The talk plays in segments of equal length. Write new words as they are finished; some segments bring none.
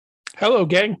Hello,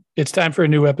 gang. It's time for a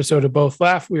new episode of Both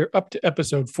Laugh. We are up to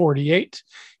episode 48,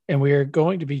 and we are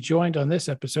going to be joined on this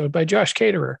episode by Josh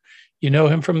Caterer. You know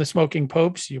him from the Smoking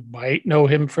Popes. You might know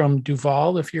him from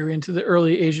Duval if you're into the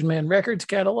early Asian Man Records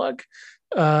catalog.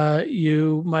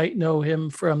 You might know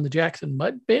him from the Jackson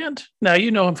Mud Band. Now,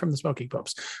 you know him from the Smoking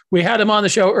Popes. We had him on the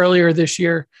show earlier this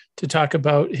year to talk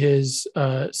about his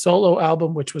solo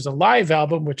album, which was a live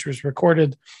album, which was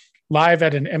recorded live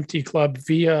at an empty club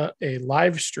via a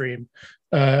live stream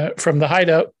from the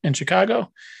Hideout in Chicago.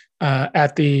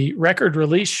 At the record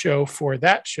release show for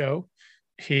that show,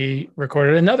 he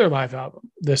recorded another live album.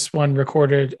 This one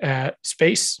recorded at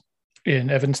Space in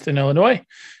Evanston, Illinois.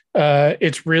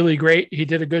 It's really great. He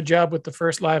did a good job with the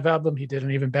first live album. He did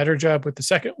an even better job with the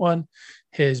second one.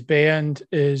 His band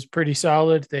is pretty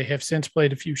solid. They have since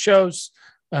played a few shows.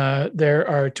 There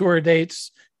are tour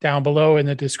dates down below in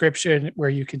the description where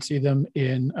you can see them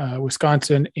in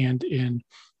Wisconsin and in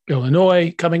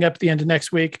Illinois coming up at the end of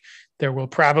next week. There will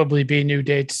probably be new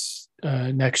dates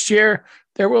next year.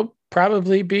 There will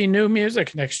probably be new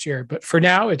music next year. But for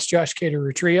now, it's Josh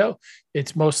Caterer Trio.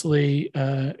 It's mostly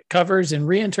covers and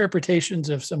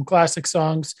reinterpretations of some classic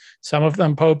songs, some of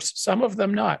them Popes, some of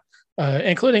them not,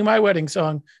 including my wedding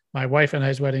song, my wife and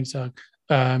I's wedding song,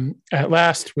 At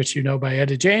Last, which you know by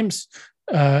Etta James.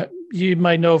 You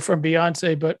might know from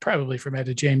Beyonce, but probably from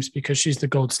Etta James because she's the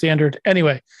gold standard.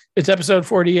 Anyway, it's episode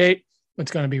 48.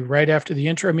 It's going to be right after the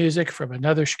intro music from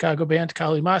another Chicago band,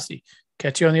 Kali Masi.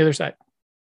 Catch you on the other side.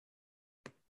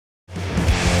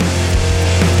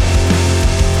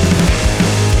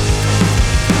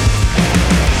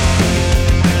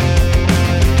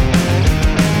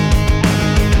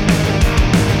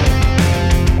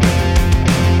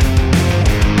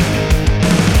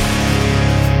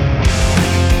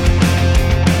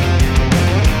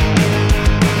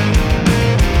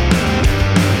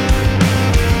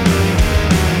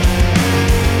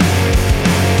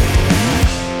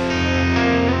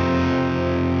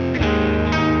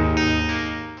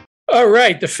 All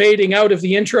right, the fading out of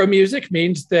the intro music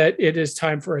means that it is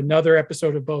time for another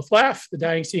episode of Both Laugh, the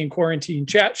Dying Scene Quarantine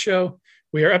Chat Show.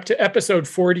 We are up to episode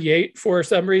 48 for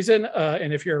some reason,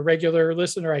 and if you're a regular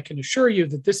listener, I can assure you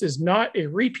that this is not a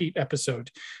repeat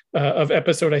episode of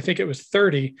episode, I think it was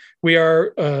 30. We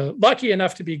are lucky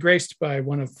enough to be graced by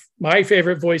one of my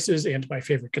favorite voices and my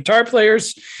favorite guitar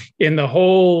players in the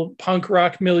whole punk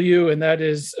rock milieu, and that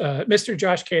is Mr.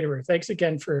 Josh Caterer. Thanks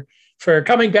again for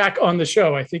coming back on the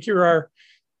show. I think you're our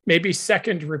maybe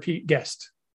second repeat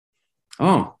guest.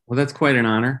 Oh, well, that's quite an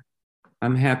honor.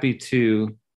 I'm happy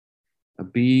to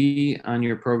be on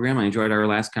your program. I enjoyed our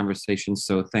last conversation,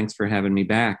 so thanks for having me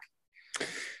back.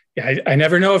 Yeah, I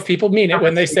never know if people mean it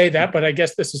when they say that, but I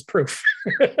guess this is proof.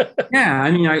 Yeah, I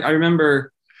mean, I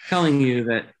remember telling you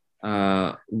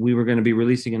that we were going to be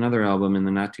releasing another album in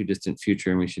the not too distant future,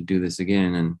 and we should do this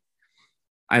again. And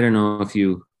I don't know if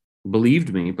you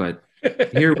believed me, but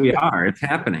here we are. It's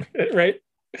happening. Right.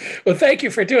 Well, thank you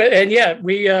for doing it. And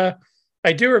yeah,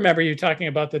 I do remember you talking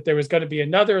about that there was going to be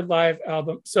another live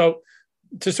album. So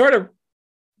to sort of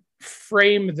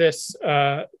frame this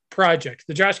project,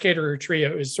 the Josh Caterer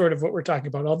Trio is sort of what we're talking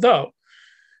about. Although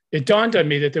it dawned on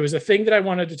me that there was a thing that I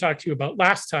wanted to talk to you about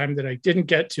last time that I didn't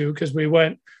get to because we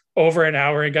went over an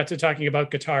hour and got to talking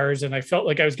about guitars, and I felt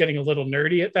like I was getting a little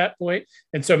nerdy at that point,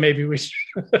 and so maybe we should.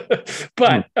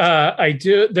 But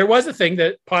there was a thing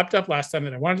that popped up last time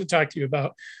that I wanted to talk to you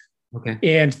about. Okay.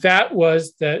 And that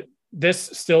was that this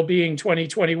still being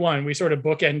 2021, we sort of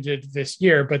bookended this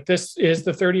year, but this is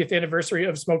the 30th anniversary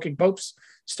of Smoking Popes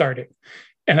starting.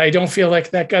 And I don't feel like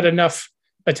that got enough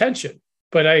attention,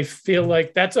 but I feel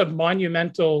like that's a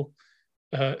monumental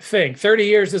thing. 30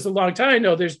 years is a long time. I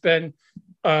know there's been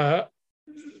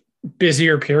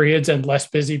busier periods and less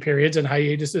busy periods and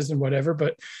hiatuses and whatever,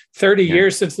 but 30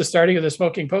 years since the starting of the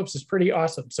Smoking Popes is pretty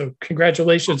awesome. So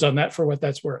congratulations on that for what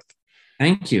that's worth.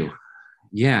 Thank you.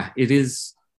 Yeah, it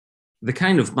is the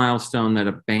kind of milestone that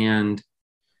a band,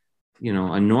 you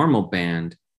know, a normal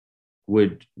band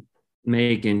would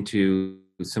make into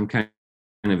some kind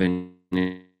of an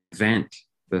event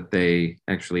that they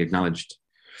actually acknowledged.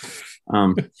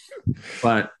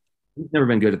 But we've never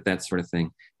been good at that sort of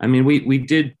thing. I mean, we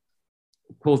did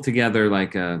pull together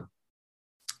like a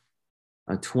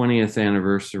 20th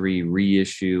anniversary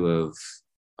reissue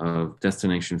of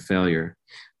Destination Failure,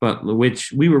 but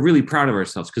which we were really proud of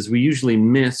ourselves because we usually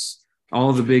miss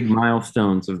all the big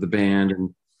milestones of the band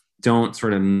and don't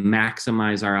sort of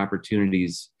maximize our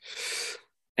opportunities.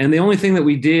 And the only thing that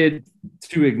we did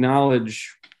to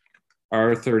acknowledge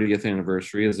our 30th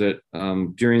anniversary is that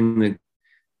during the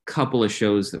couple of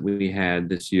shows that we had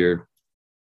this year,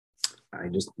 I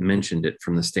just mentioned it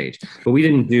from the stage, but we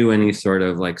didn't do any sort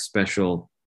of like special,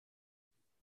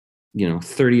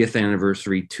 30th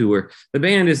anniversary tour. The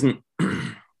band isn't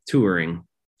touring.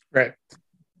 Right.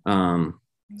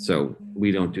 So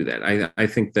we don't do that. I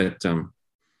think that,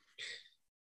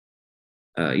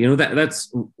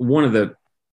 that's one of the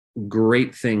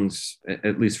great things,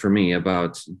 at least for me,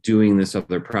 about doing this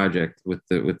other project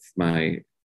with my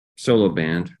solo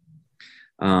band,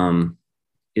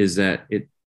 is that it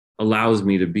allows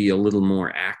me to be a little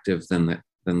more active than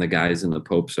the guys in the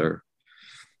Popes are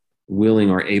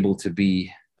willing or able to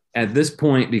be at this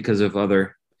point because of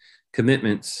other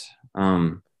commitments,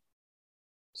 some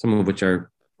of which are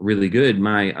really good.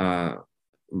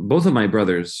 Both of my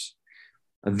brothers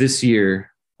this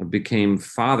year became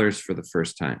fathers for the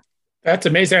first time. That's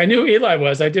amazing. I knew Eli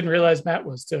was. I didn't realize Matt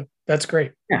was too. That's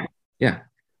great. Yeah.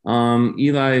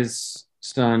 Eli's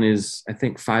son is, I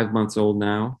think, 5 months old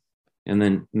now. And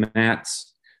then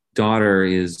Matt's daughter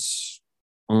is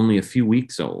only a few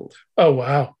weeks old. Oh,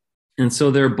 wow. And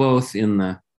so they're both in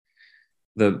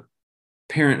the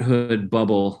parenthood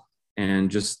bubble and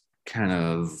just kind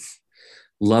of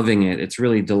loving it. It's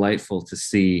really delightful to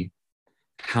see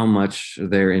how much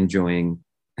they're enjoying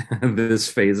this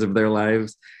phase of their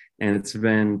lives. And it's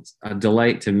been a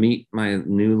delight to meet my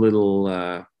new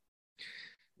little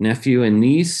nephew and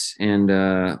niece.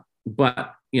 And,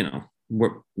 but,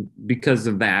 because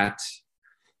of that,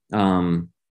 and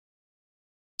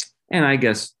I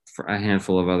guess for a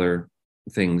handful of other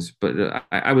things, but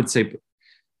I would say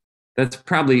that's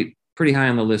probably pretty high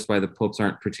on the list why the Popes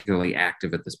aren't particularly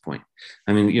active at this point.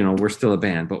 I mean, we're still a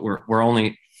band, but we're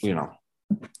only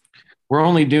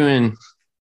doing,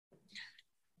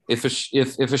 if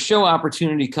a show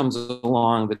opportunity comes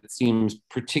along that seems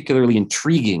particularly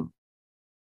intriguing.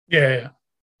 Yeah.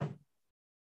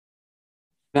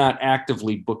 Not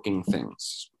actively booking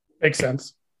things. Makes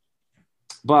sense.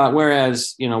 But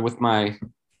whereas, with my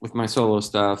solo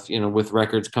stuff, with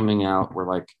records coming out, we're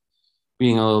like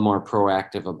being a little more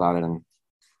proactive about it. And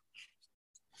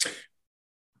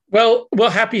well,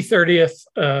 happy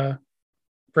 30th,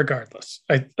 regardless.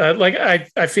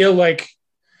 I feel like,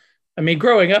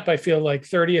 growing up, I feel like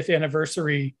 30th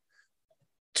anniversary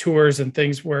tours and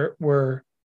things were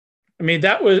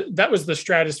that was the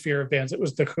stratosphere of bands. It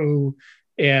was the Who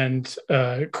and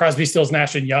Crosby, Stills,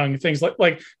 Nash and Young, things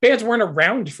like bands weren't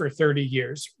around for 30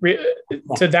 years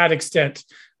to that extent.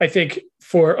 I think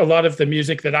for a lot of the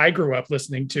music that I grew up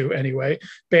listening to anyway,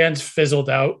 bands fizzled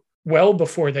out well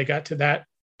before they got to that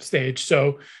stage.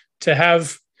 So to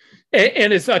have,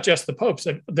 and it's not just the Popes,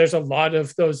 there's a lot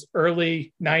of those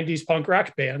early 90s punk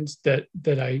rock bands that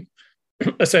I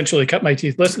essentially cut my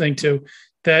teeth listening to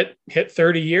that hit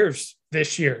 30 years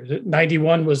this year.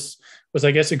 91 was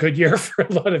I guess a good year for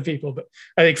a lot of people, but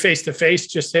I think Face to Face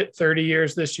just hit 30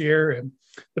 years this year, and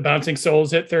the Bouncing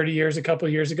Souls hit 30 years a couple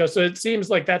of years ago. So it seems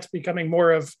like that's becoming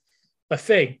more of a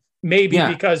thing, maybe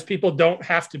because people don't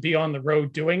have to be on the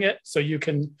road doing it. So you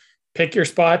can pick your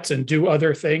spots and do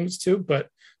other things too, but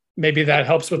maybe that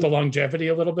helps with the longevity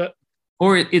a little bit.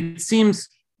 Or it seems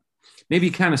maybe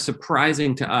kind of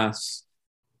surprising to us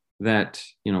that,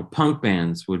 punk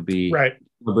bands would be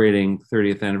celebrating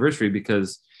 30th anniversary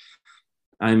because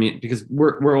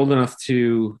we're old enough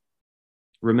to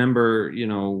remember,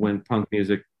 when punk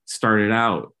music started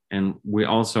out, and we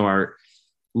also are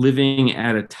living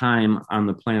at a time on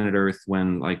the planet Earth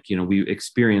when, we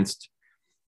experienced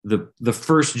the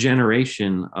first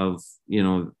generation of,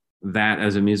 that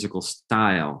as a musical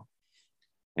style.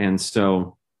 And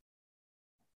so,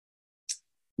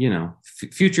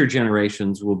 future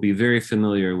generations will be very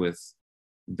familiar with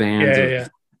bands of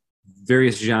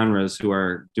various genres who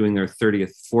are doing their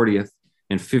 30th, 40th,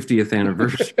 and 50th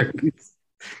anniversaries.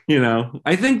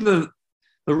 I think the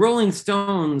Rolling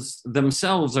Stones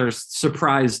themselves are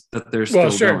surprised that they're still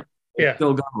going. Yeah.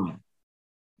 Still going.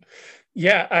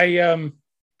 Yeah,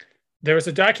 there was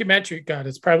a documentary,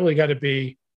 it's probably got to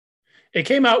be, it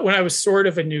came out when I was sort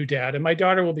of a new dad, and my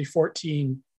daughter will be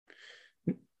 14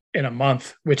 in a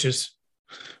month, which is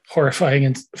horrifying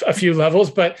in a few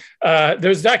levels. But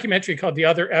there's a documentary called The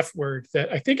Other F Word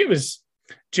that I think it was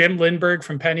Jim Lindberg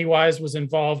from Pennywise was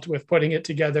involved with putting it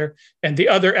together. And the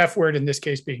other F word in this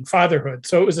case being fatherhood.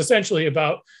 So it was essentially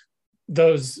about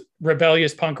those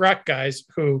rebellious punk rock guys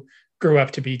who grew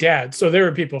up to be dads. So there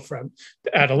were people from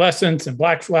Adolescents and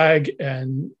Black Flag,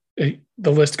 and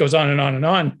the list goes on and on and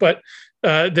on. But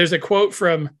there's a quote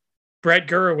from Brett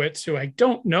Gurewitz, who I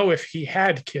don't know if he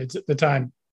had kids at the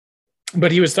time,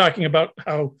 but he was talking about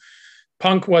how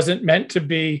punk wasn't meant to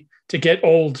to get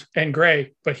old and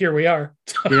gray, but here we are.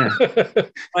 Yeah.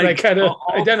 Like, I kind of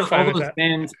identify all with those that.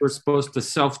 bands were supposed to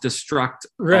self-destruct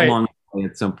Right. along the way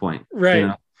at some point. Right. You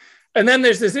know? And then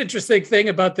there's this interesting thing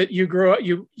about that you grow up,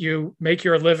 you make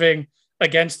your living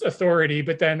against authority,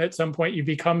 but then at some point you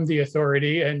become the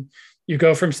authority, and you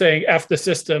go from saying F the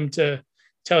system to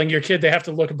telling your kid they have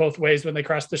to look both ways when they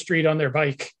cross the street on their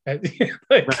bike. Like,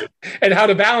 Right. And how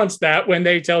to balance that when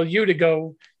they tell you to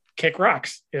go kick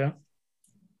rocks. Yeah.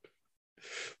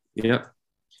 Yep.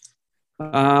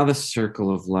 The circle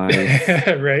of life.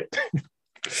 Right.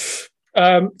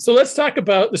 So let's talk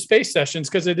about the space sessions,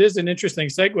 because it is an interesting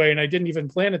segue, and I didn't even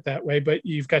plan it that way, but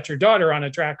you've got your daughter on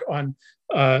a track on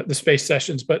the space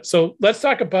sessions. But so let's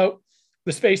talk about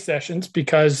the space sessions,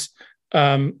 because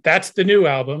that's the new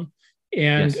album.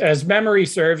 And Yes. as memory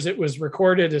serves, it was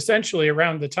recorded essentially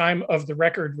around the time of the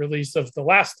record release of the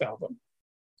last album.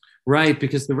 Right,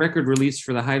 because the record release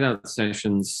for the Hideout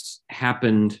Sessions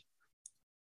happened,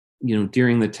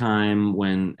 during the time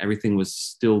when everything was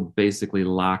still basically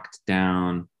locked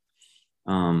down.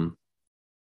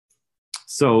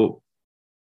 So,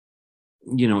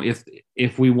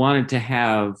 if we wanted to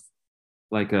have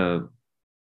like a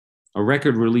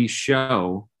record release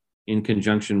show in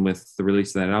conjunction with the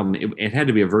release of that album, it had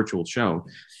to be a virtual show.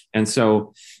 And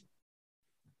so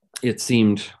it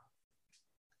seemed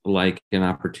like an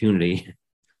opportunity.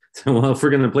 So, well, if we're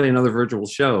going to play another virtual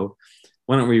show,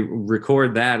 why don't we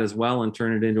record that as well and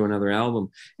turn it into another album?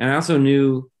 And I also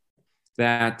knew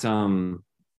that,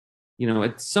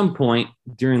 at some point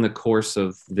during the course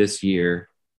of this year,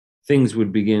 things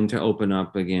would begin to open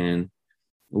up again,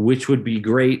 which would be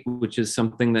great, which is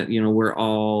something that, we're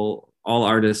all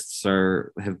artists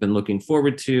have been looking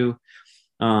forward to.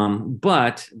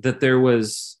 But that there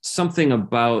was something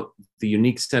about the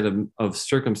unique set of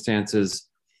circumstances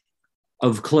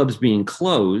of clubs being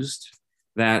closed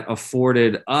that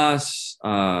afforded us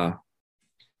the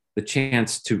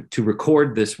chance to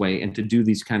record this way and to do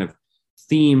these kind of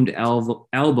themed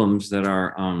albums that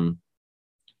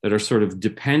are sort of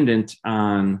dependent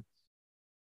on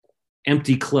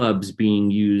empty clubs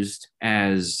being used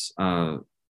as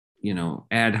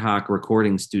ad hoc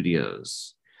recording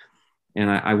studios. And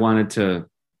I wanted to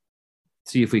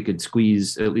see if we could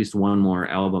squeeze at least one more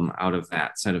album out of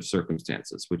that set of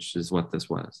circumstances, which is what this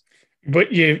was.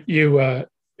 But you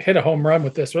hit a home run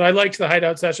with this. But I liked the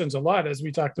Hideout Sessions a lot, as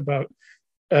we talked about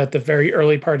at the very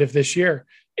early part of this year.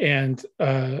 And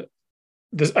I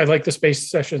like the space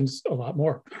sessions a lot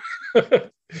more.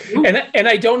 and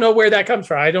I don't know where that comes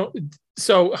from.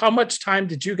 So how much time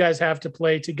did you guys have to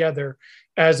play together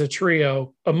as a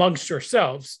trio amongst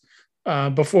yourselves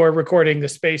before recording the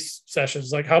space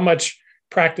sessions? Like, how much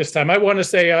practice time? I want to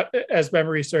say, as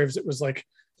memory serves, it was like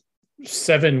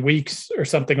 7 weeks or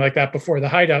something like that before the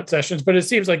Hideout Sessions, but it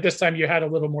seems like this time you had a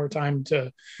little more time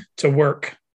to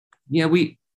work. Yeah,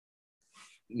 we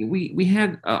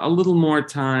had a little more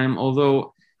time,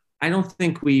 although I don't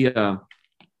think we did.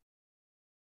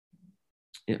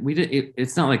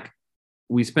 It's not like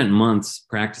we spent months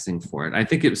practicing for it. I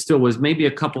think it still was maybe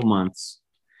a couple months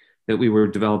that we were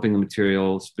developing the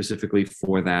material specifically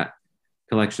for that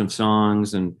collection of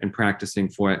songs and practicing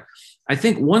for it. I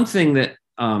think one thing that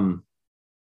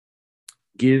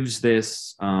gives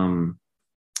this album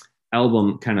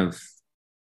kind of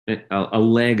a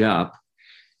leg up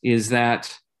is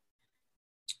that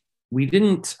we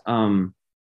didn't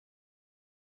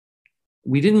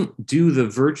do the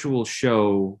virtual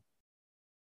show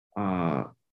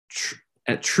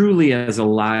truly as a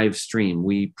live stream.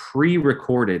 We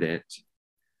pre-recorded it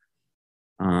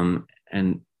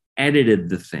and edited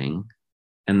the thing,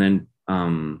 and then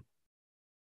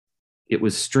it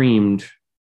was streamed,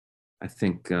 I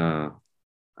think, I'm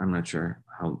not sure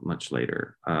how much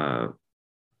later, a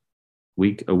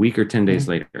week or 10 days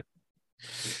later.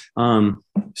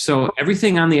 So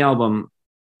everything on the album,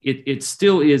 it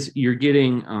still is, you're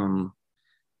getting,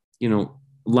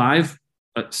 live,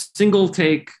 single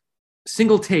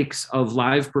takes of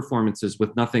live performances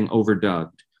with nothing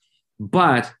overdubbed.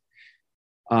 But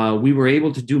we were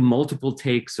able to do multiple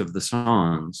takes of the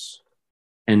songs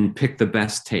and pick the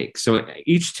best take. So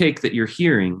each take that you're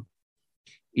hearing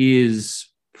is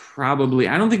probably,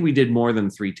 I don't think we did more than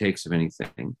 3 takes of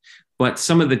anything, but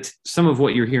some of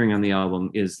what you're hearing on the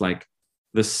album is like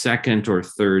the second or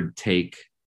third take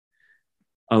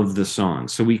of the song.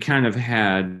 So we kind of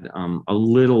had a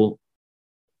little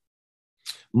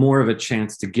more of a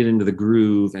chance to get into the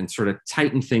groove and sort of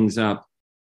tighten things up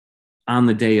on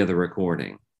the day of the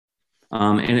recording.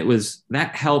 And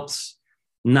that helps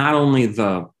not only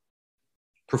the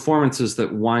performances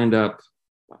that wind up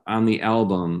on the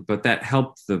album, but that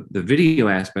helped the video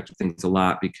aspect of things a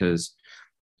lot because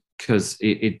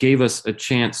it gave us a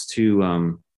chance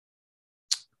to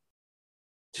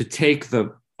take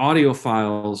the audio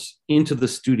files into the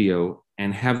studio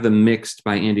and have them mixed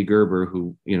by Andy Gerber,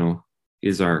 who, you know,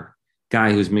 is our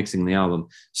guy who's mixing the album,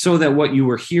 so that what you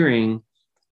were hearing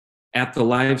at the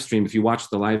live stream, if you watched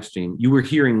the live stream, you were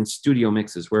hearing studio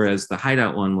mixes, whereas the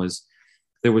Hideout one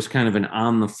there was kind of an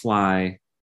on the fly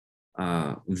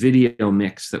video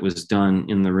mix that was done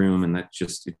in the room, and that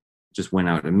just went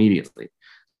out immediately.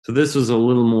 So this was a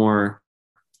little more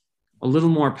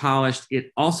polished.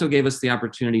 It also gave us the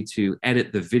opportunity to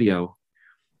edit the video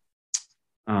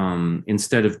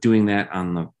instead of doing that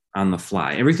on the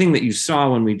fly. Everything that you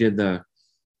saw when we did the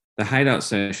Hideout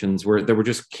sessions, where there were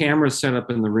just cameras set up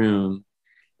in the room,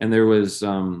 and there was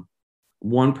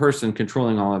one person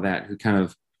controlling all of that who kind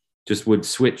of just would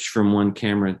switch from one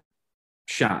camera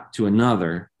shot to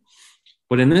another.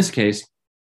 But in this case,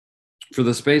 for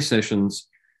the space sessions,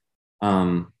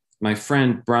 my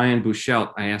friend Brian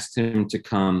Buchelt, I asked him to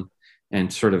come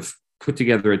and sort of put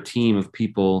together a team of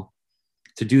people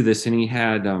to do this. And he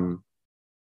had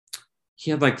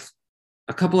like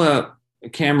a couple of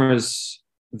cameras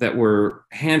that were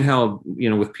handheld, you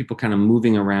know, with people kind of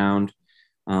moving around.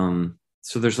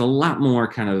 So there's a lot more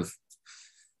kind of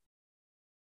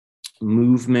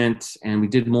movement, and we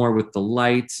did more with the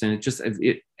lights, and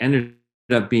it ended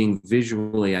up being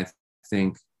visually, I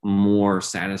think, more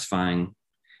satisfying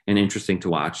and interesting to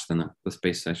watch than the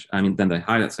space session. I mean, than the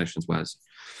Hideout sessions was.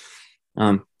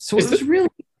 So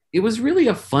it was really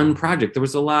a fun project. There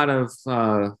was a lot of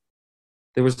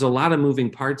moving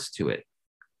parts to it,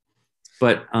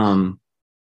 but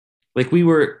like we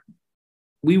were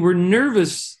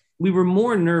nervous. We were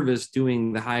more nervous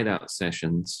doing the Hideout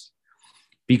sessions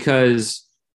because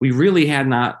we really had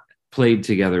not played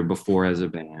together before as a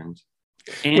band.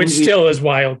 Which still is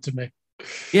wild to me.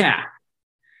 Yeah.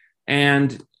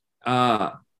 And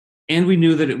we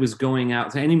knew that it was going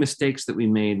out. So any mistakes that we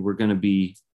made were going to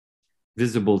be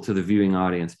visible to the viewing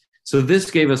audience. So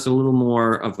this gave us a little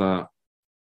more of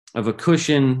a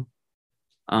cushion.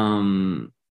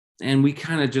 And we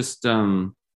kind of just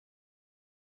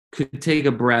could take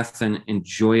a breath and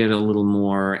enjoy it a little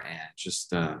more, and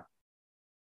just,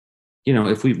 you know,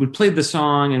 if we would play the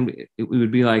song and we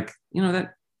would be like, you know,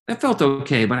 that felt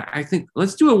okay, but I think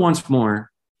let's do it once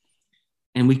more,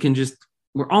 and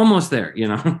we're almost there, you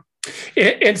know.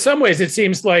 In some ways, it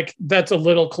seems like that's a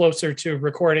little closer to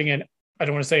recording I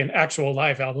don't want to say an actual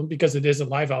live album, because it is a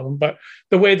live album, but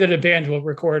the way that a band will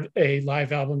record a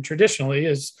live album traditionally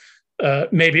is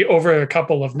maybe over a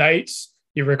couple of nights,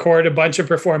 you record a bunch of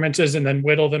performances and then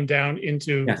whittle them down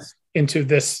into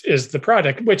this is the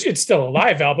product, which it's still a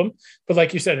live album, but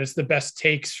like you said, it's the best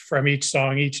takes from each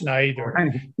song each night, or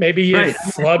maybe you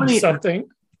flub something.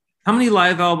 How many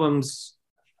live albums?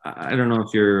 I don't know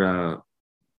if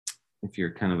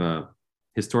you're kind of a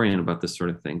historian about this sort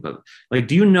of thing, but like,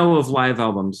 do you know of live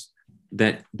albums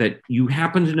that you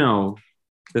happen to know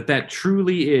that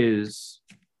truly is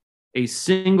a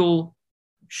single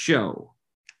show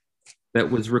that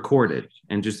was recorded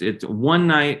and just it's one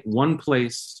night, one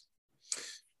place?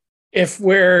 If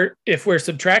we're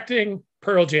subtracting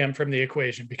Pearl Jam from the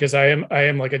equation, because I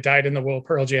am like a dyed-in-the-wool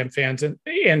Pearl Jam fans, and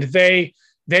they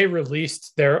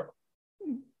released there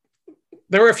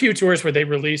were a few tours where they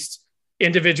released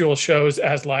individual shows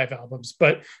as live albums,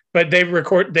 but they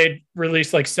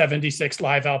released like 76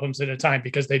 live albums at a time,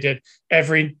 because they did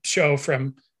every show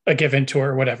from a given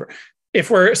tour or whatever. If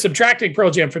we're subtracting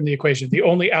Pearl Jam from the equation, the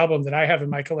only album that I have in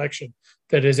my collection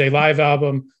that is a live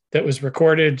album that was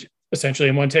recorded essentially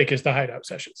in one take is the Hideout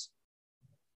sessions.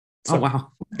 So, oh,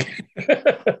 wow.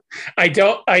 I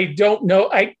don't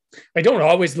know. I don't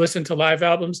always listen to live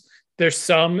albums. There's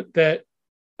some that,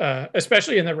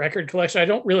 especially in the record collection, I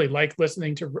don't really like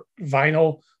listening to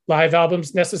vinyl live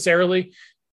albums necessarily.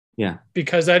 Yeah.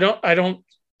 Because I don't know.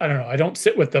 I don't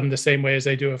sit with them the same way as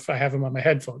I do if I have them on my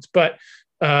headphones. But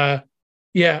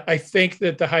yeah, I think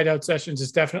that the Hideout sessions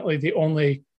is definitely the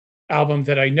only album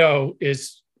that I know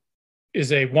is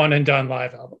a one and done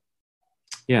live album.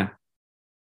 Yeah.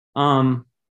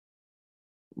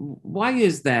 Why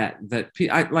is that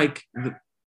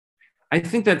I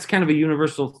think that's kind of a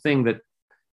universal thing, that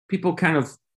people kind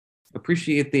of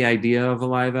appreciate the idea of a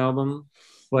live album,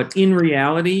 but in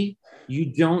reality, you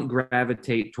don't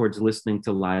gravitate towards listening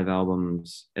to live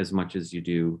albums as much as you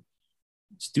do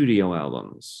studio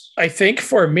albums. I think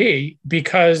for me,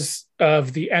 because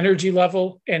of the energy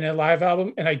level in a live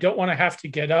album, and I don't want to have to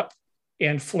get up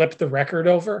and flip the record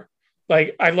over.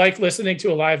 Like, I like listening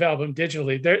to a live album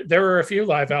digitally. There are a few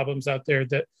live albums out there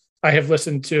that I have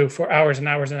listened to for hours and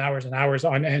hours and hours and hours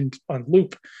on end on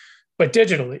loop, but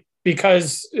digitally,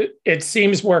 because it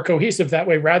seems more cohesive that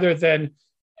way rather than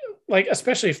like,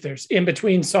 especially if there's in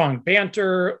between song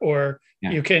banter, or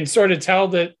you can sort of tell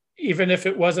that even if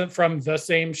it wasn't from the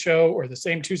same show or the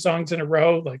same two songs in a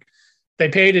row, like they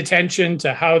paid attention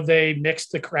to how they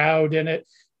mixed the crowd in it.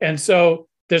 And so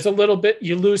there's a little bit,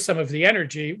 you lose some of the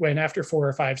energy when after 4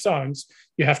 or 5 songs,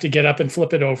 you have to get up and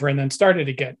flip it over and then start it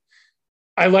again.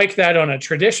 I like that on a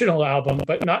traditional album,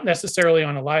 but not necessarily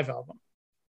on a live album.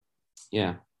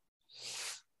 Yeah.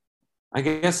 I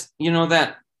guess, you know,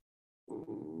 that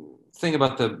thing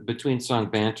about the between song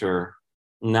banter,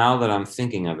 now that I'm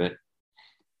thinking of it,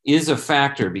 is a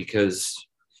factor because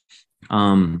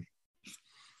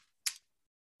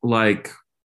like,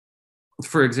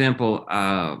 for example,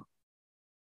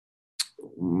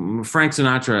 Frank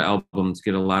Sinatra albums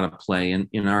get a lot of play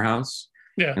in our house.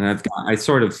 Yeah. And I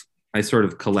sort of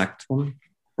collect them.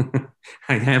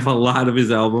 I have a lot of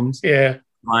his albums. Yeah.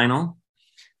 Vinyl.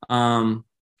 And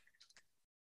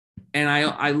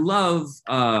I love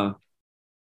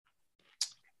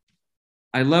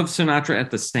Sinatra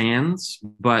at the Sands,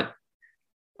 but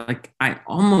like I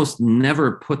almost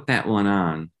never put that one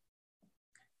on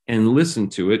and listen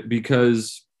to it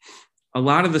because a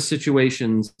lot of the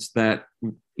situations that,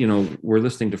 you know, we're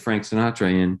listening to Frank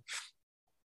Sinatra in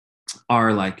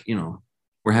are like, you know,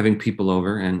 we're having people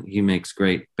over and he makes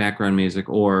great background music,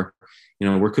 or, you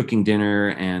know, we're cooking dinner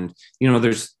and, you know,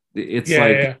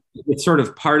 it's sort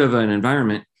of part of an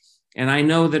environment. And I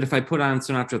know that if I put on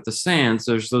Sinatra at the Sands,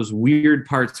 there's those weird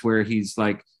parts where he's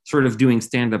like sort of doing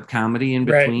stand-up comedy in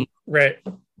between. Right.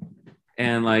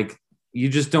 And like, you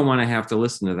just don't want to have to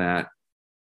listen to that,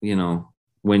 you know,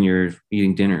 when you're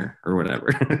eating dinner or whatever.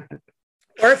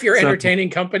 Or if you're entertaining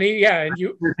company, and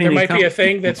there might be a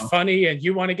thing that's funny and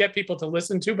you want to get people to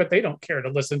listen to, but they don't care to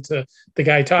listen to the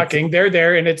guy talking. They're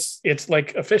there and it's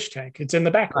like a fish tank. It's in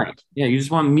the background. Right. Yeah, you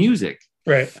just want music.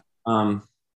 Right. And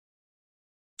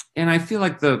I feel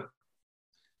like the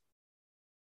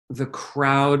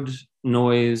crowd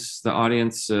noise, the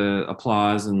audience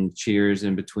applause and cheers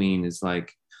in between is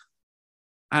like,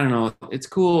 I don't know, it's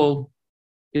cool.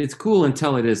 It's cool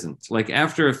until it isn't. Like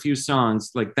after a few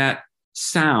songs, like that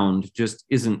sound just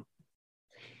isn't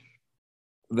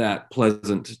that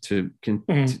pleasant to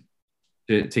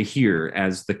hear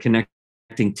as the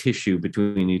connecting tissue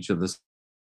between each of the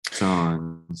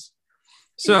songs.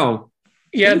 So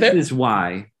that is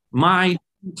why my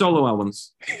solo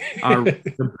albums are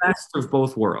the best of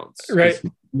both worlds. Right.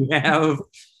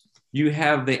 You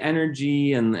have the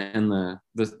energy and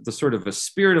the sort of a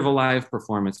spirit of a live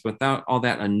performance without all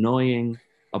that annoying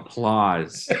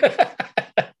applause.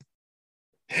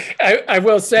 I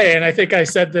will say, and I think I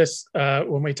said this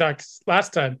when we talked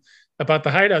last time about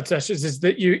the hideout sessions, is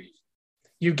that you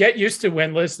get used to,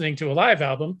 when listening to a live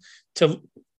album, to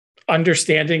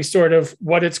understanding sort of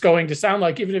what it's going to sound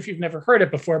like, even if you've never heard it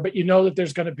before, but you know that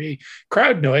there's going to be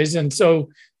crowd noise. And so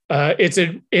it's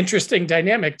an interesting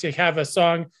dynamic to have a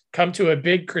song come to a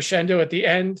big crescendo at the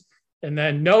end, and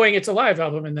then knowing it's a live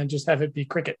album, and then just have it be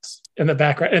crickets in the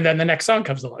background. And then the next song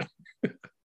comes along.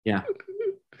 Yeah.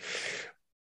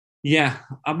 Yeah.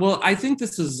 Well, I think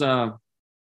this is, part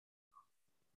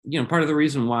of the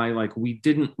reason why, like,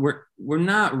 we're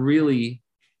not really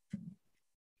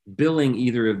billing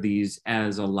either of these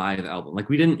as a live album. Like,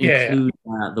 we didn't include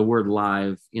the word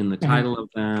live in the title of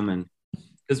them. And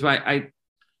because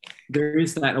there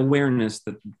is that awareness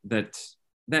that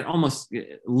almost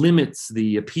limits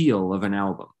the appeal of an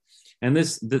album. And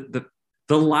the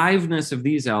liveness of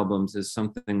these albums is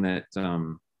something that,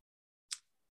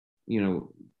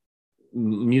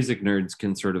 music nerds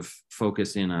can sort of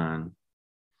focus in on.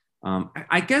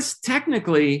 I guess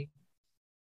technically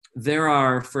there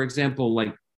are, for example,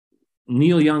 like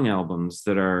Neil Young albums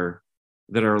that are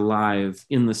live,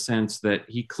 in the sense that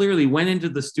he clearly went into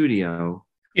the studio,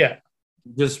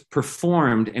 just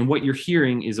performed, and what you're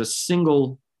hearing is a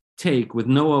single take with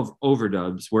no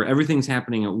overdubs, where everything's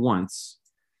happening at once.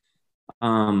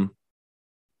 Several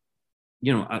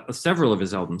of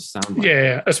his albums sound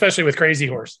like especially with Crazy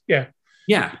Horse. Yeah.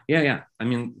 I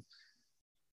mean,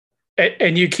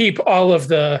 and you keep all of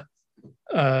the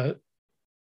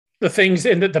things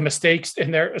in the mistakes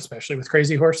in there, especially with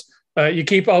Crazy Horse. You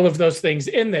keep all of those things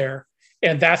in there,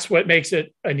 and that's what makes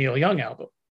it a Neil Young album.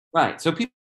 Right. So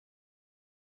people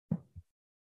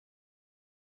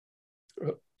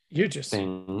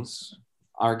things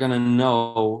are gonna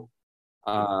know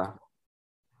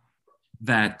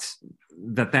that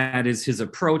is his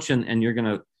approach, and you're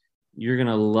gonna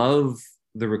love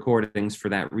the recordings for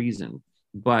that reason.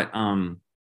 But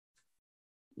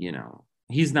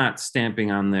he's not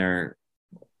stamping on there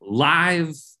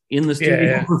live in the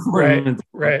studio performance.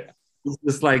 Right. It's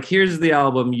just like, here's the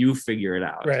album, you figure it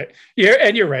out. Right.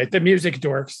 And you're right. The music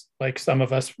dorks, like some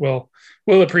of us, will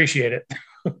appreciate it.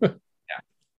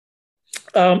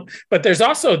 But there's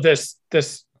also this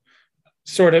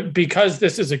sort of, because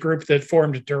this is a group that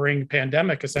formed during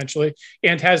pandemic essentially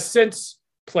and has since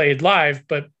played live,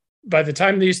 but by the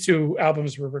time these two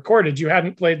albums were recorded, you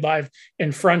hadn't played live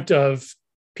in front of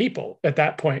people at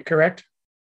that point, correct?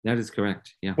 That is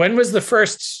correct. Yeah. When was the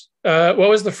first what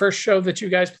was the first show that you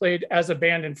guys played as a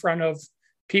band in front of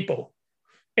people?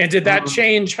 And did that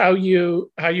change how you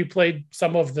played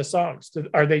some of the songs?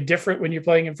 Are they different when you're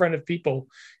playing in front of people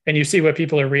and you see what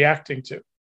people are reacting to?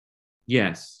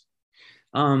 Yes.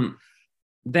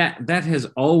 That has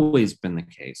always been the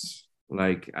case.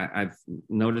 Like I've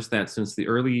noticed that since the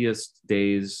earliest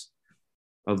days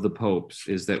of the Popes,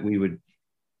 is that we would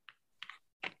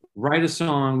write a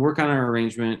song, work on our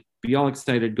arrangement, be all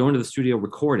excited, go into the studio,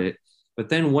 record it. But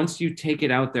then once you take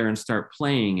it out there and start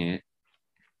playing it,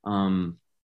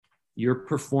 your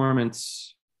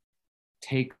performance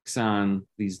takes on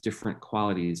these different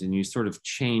qualities and you sort of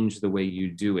change the way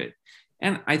you do it.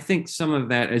 And I think some of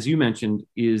that, as you mentioned,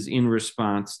 is in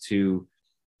response to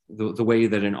the way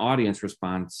that an audience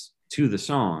responds to the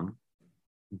song.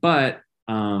 But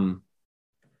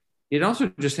it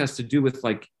also just has to do with,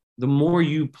 like, the more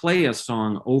you play a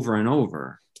song over and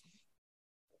over,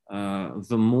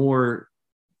 the more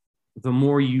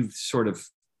you sort of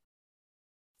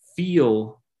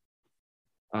feel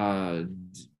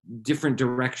different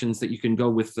directions that you can go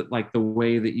with, like the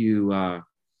way that you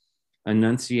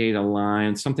enunciate a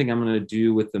line, something I'm going to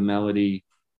do with the melody,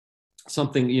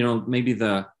 something, maybe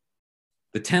the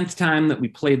 10th time that we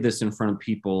played this in front of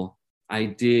people, I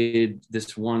did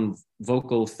this one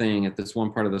vocal thing at this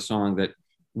one part of the song that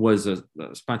was a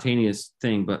spontaneous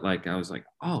thing, but like I was like,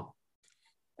 oh,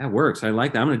 that works. I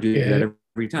like that. I'm going to do that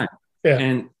every time. Yeah.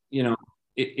 And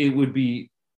it would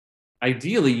be,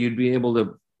 ideally you'd be able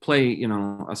to play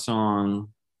a song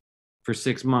for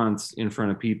 6 months in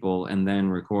front of people and then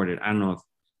record it. I don't know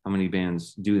how many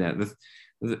bands do that.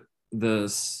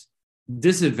 The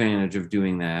disadvantage of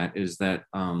doing that is that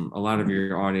a lot of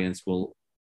your audience will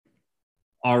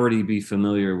already be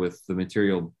familiar with the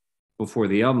material before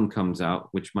the album comes out,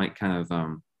 which might kind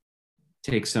of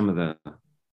take some of the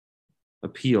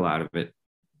appeal out of it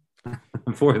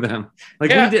for them.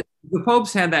 Like we did, the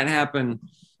Popes had that happen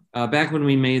back when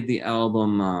we made the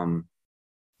album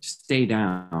Stay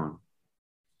Down.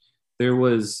 There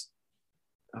was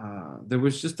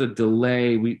just a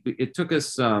delay. It took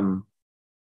us. That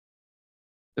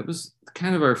was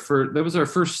kind of our first. That was our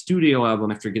first studio album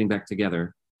after getting back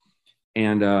together,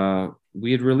 and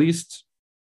we had released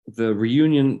the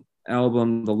reunion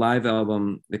album, the live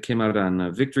album that came out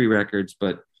on Victory Records,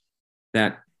 but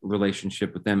that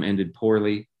relationship with them ended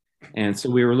poorly, and so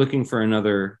we were looking for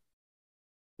another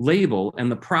label.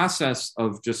 And the process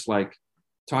of just like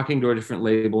talking to a different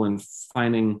label and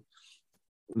finding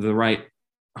the right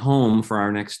home for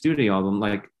our next studio album,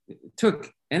 like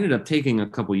ended up taking a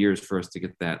couple years for us to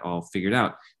get that all figured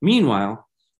out. Meanwhile,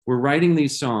 we're writing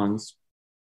these songs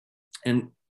and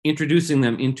introducing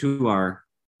them into our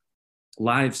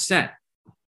live set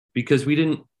because we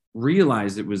didn't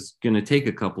realize it was going to take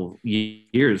a couple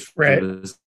years for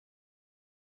this.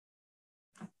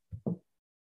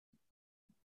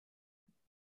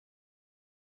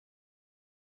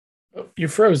 You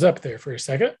froze up there for a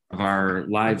second. Of our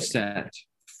live set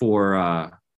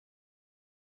for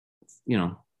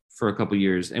for a couple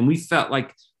years, and we felt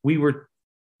like we were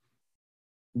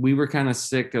kind of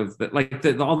sick of that, like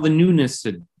all the newness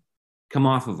had come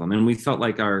off of them, and we felt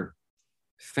like our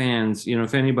fans,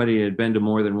 if anybody had been to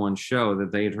more than one show,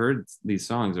 that they had heard these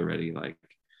songs already. Like,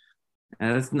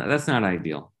 and that's not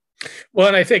ideal. Well,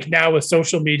 and I think now with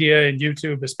social media and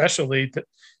YouTube, especially, that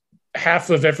half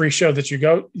of every show that you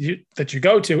go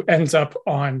to ends up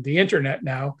on the internet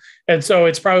now, and so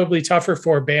it's probably tougher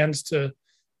for bands to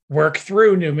work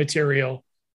through new material.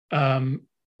 Because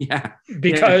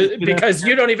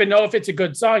you don't even know if it's a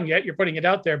good song yet. You're putting it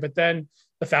out there, but then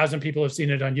 1,000 people have seen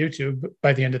it on YouTube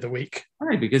by the end of the week.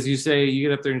 Right, because you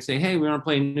get up there and say, hey, we want to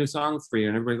play a new song for you.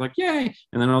 And everybody's like, yay.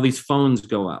 And then all these phones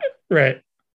go up. Right.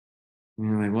 And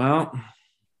you're like, well,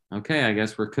 okay, I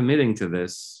guess we're committing to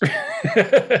this.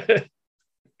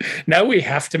 Now we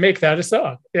have to make that a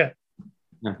song. Yeah.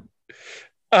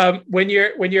 When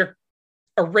you're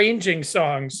arranging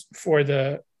songs for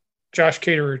the Josh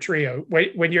Caterer Trio,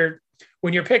 when you're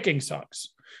picking songs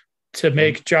to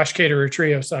make Josh Caterer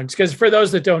Trio songs, because for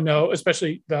those that don't know,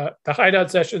 especially the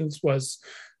Hideout Sessions was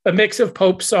a mix of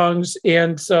Pope songs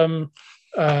and some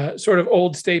sort of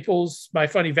old staples. My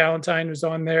Funny Valentine was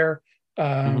on there.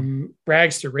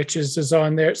 Rags to Riches is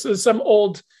on there. So there's some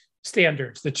old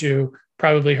standards that you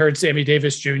probably heard Sammy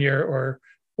Davis Jr.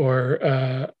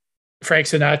 or Frank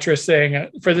Sinatra sing.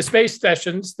 For the Space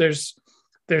Sessions, there's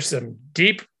some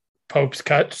deep Pope's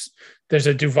cuts. There's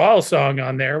a Duvall song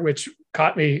on there, which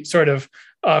caught me sort of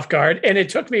off guard. And it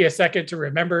took me a second to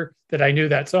remember that I knew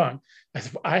that song.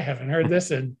 I haven't heard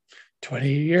this in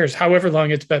 20 years, however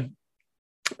long it's been.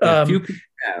 Few people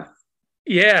have.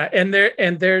 Yeah. And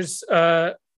there's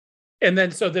a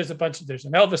bunch of, there's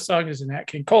an Elvis song, there's a Nat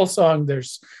King Cole song,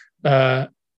 there's At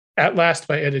Last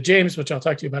by Etta James, which I'll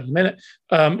talk to you about in a minute.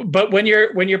 But when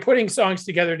you're putting songs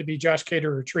together to be Josh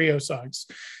Caterer trio songs,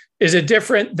 is it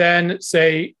different than,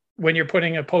 say, when you're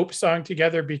putting a Pope song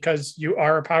together because you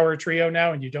are a power trio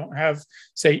now and you don't have,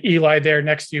 say, Eli there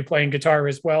next to you playing guitar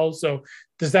as well? So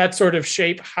does that sort of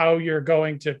shape how you're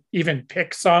going to even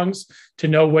pick songs to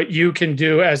know what you can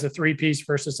do as a 3-piece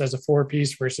versus as a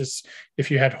 4-piece versus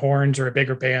if you had horns or a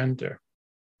bigger band? Or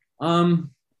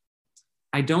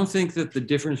I don't think that the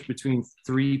difference between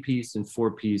 3-piece and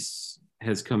 4-piece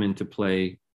has come into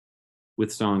play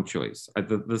with song choice.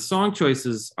 The song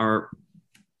choices are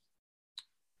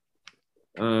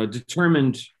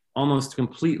determined almost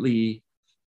completely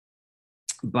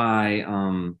by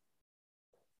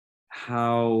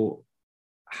how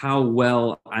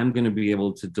well I'm going to be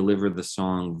able to deliver the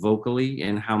song vocally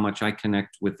and how much I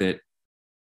connect with it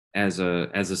as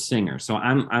a singer. So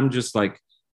I'm just like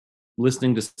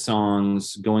listening to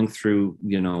songs, going through,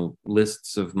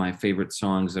 lists of my favorite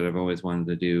songs that I've always wanted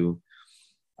to do,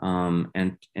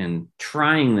 and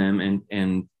trying them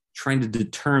and trying to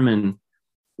determine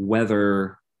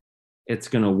whether it's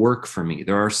going to work for me.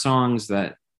 There are songs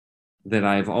that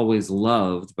I've always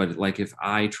loved, but like if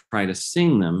I try to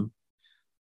sing them,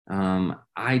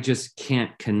 I just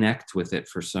can't connect with it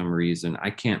for some reason.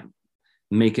 I can't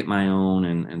make it my own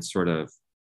and sort of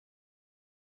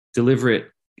deliver it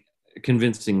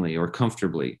convincingly or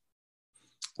comfortably.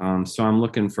 So I'm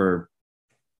looking for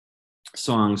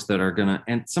songs that are gonna,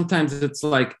 and sometimes it's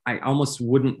like I almost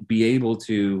wouldn't be able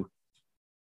to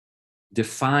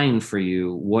define for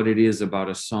you what it is about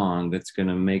a song that's going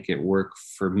to make it work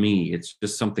for me. It's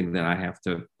just something that I have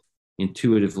to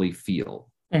intuitively feel.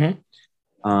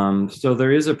 So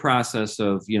there is a process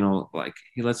of, like,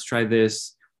 hey, let's try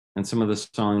this. And some of the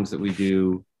songs that we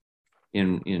do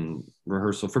in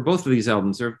rehearsal for both of these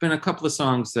albums, there have been a couple of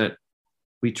songs that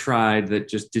we tried that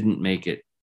just didn't make it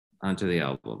onto the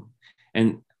album.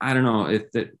 And I don't know if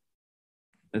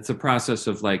it's a process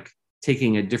of like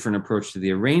taking a different approach to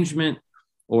the arrangement,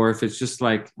 or if it's just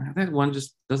like, that one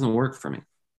just doesn't work for me.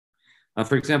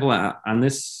 For example, on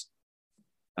this,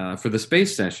 for the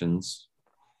Space Sessions,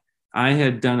 I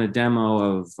had done a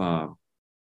demo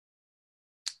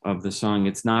of the song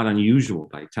 "It's Not Unusual"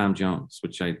 by Tom Jones,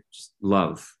 which I just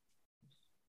love.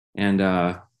 And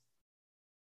I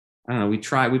don't know, we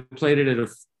played it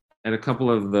at a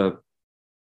couple of the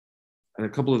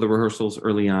rehearsals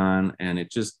early on, and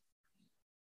it just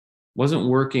wasn't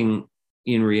working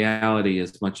in reality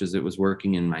as much as it was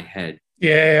working in my head.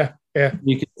 Yeah.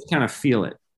 You can kind of feel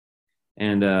it.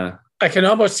 And I can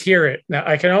almost hear it now.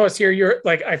 I can almost hear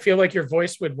I feel like your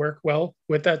voice would work well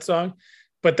with that song,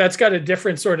 but that's got a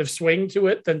different sort of swing to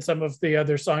it than some of the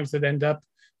other songs that end up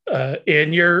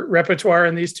in your repertoire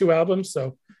in these two albums.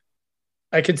 So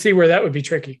I can see where that would be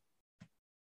tricky.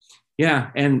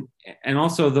 Yeah. And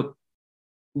also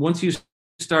once you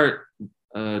start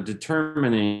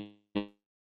determining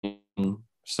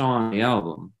song on the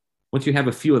album, once you have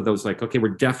a few of those, like, okay, we're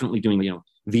definitely doing,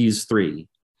 these three,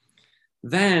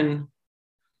 then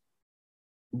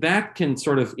that can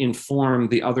sort of inform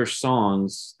the other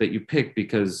songs that you pick,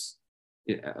 because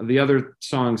the other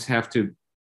songs have to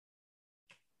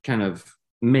kind of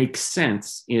make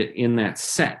sense in that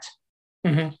set.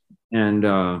 And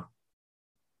that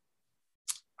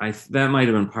might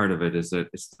have been part of it, is that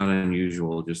It's Not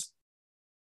Unusual just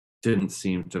didn't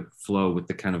seem to flow with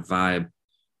the kind of vibe.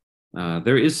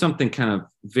 There is something kind of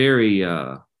very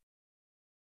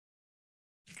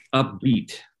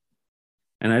upbeat,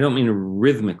 and I don't mean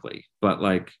rhythmically, but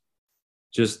like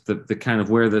just the kind of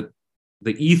where the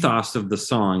ethos of the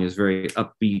song is very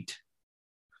upbeat,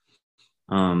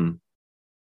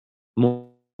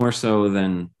 more so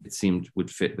than it seemed would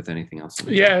fit with anything else.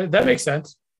 Yeah, that makes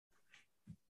sense.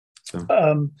 So.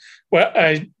 Well,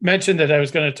 I mentioned that I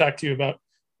was going to talk to you about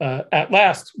At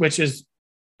Last, which has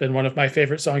been one of my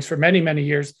favorite songs for many, many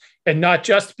years. And not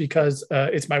just because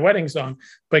it's my wedding song,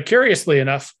 but curiously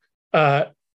enough,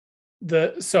 I've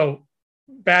been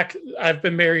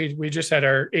married. We just had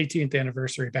our 18th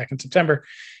anniversary back in September.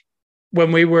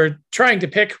 when we were trying to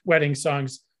pick wedding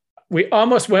songs, we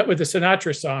almost went with the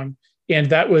Sinatra song, and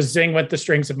that was "Zing Went the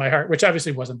Strings of My Heart," which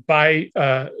obviously wasn't by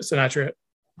Sinatra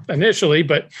initially,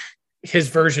 but his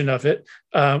version of it,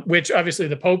 which obviously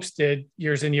the Popes did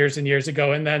years and years and years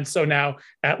ago. And then so now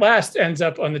At Last ends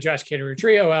up on the Josh Caterer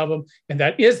Trio album. And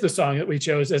that is the song that we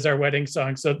chose as our wedding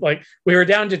song. So like we were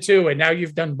down to two and now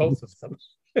you've done both of them.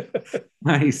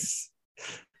 Nice.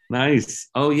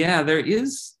 Oh yeah, there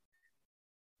is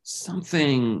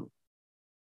something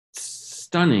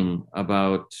stunning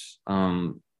about,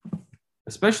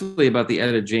 especially about the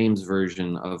Etta James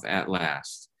version of At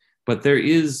Last. But there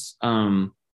is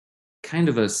kind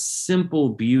of a simple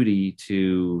beauty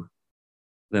to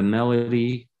the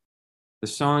melody. The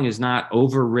song is not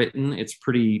overwritten. It's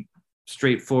pretty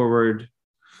straightforward.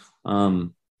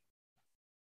 So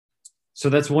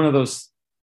that's one of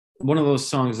those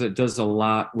songs that does a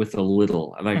lot with a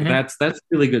little. Like that's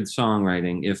really good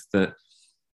songwriting.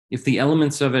 If the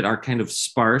elements of it are kind of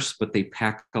sparse, but they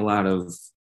pack a lot of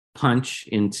punch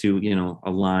into, a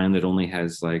line that only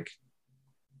has like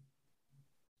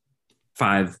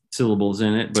 5 syllables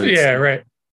in it, but right.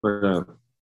 But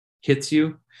hits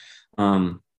you.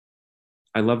 I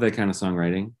love that kind of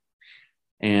songwriting,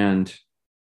 and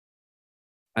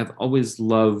I've always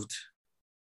loved.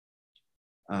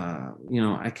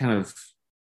 I kind of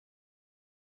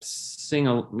sing,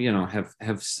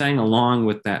 have sang along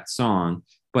with that song,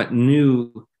 but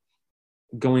knew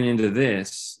going into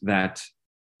this that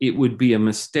it would be a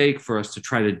mistake for us to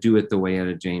try to do it the way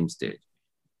Etta James did.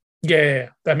 Yeah,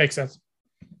 that makes sense.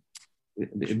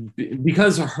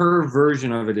 Because her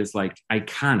version of it is like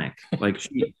iconic, like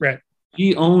she right.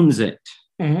 She owns it.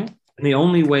 Mm-hmm. And the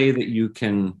only way that you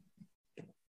can,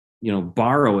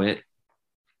 borrow it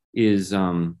is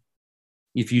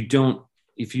if you don't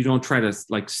try to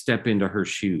like step into her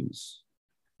shoes.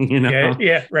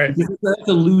 Yeah, right. That's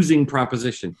a losing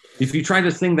proposition. If you try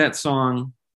to sing that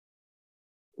song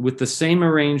with the same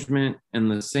arrangement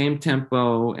and the same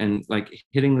tempo and like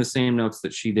hitting the same notes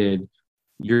that she did,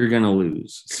 you're going to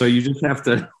lose. So you just have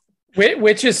to.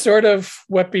 Which is sort of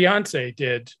what Beyonce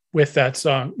did with that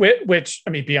song, which, I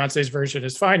mean, Beyonce's version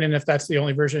is fine. And if that's the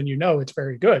only version, it's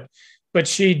very good. But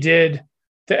she did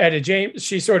the Etta James,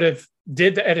 she sort of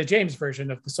did the Etta James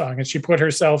version of the song. And she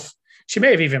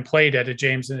may have even played Etta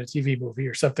James in a TV movie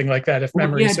or something like that, if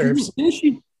memory serves.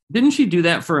 Didn't she do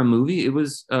that for a movie? It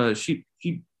was, she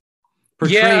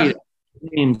portrayed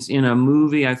James in a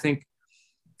movie, I think,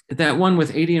 that one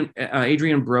with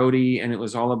Adrian Brody, and it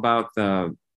was all about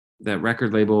that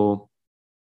record label.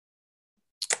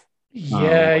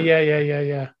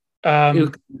 Yeah.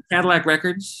 Cadillac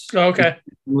Records. Okay.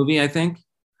 Movie, I think.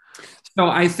 So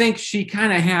I think she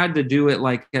kind of had to do it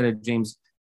like Etta James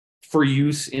for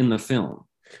use in the film.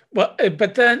 Well,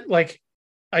 but then like,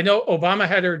 I know Obama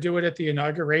had her do it at the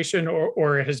inauguration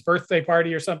or at his birthday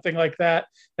party or something like that.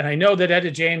 And I know that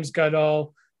Etta James got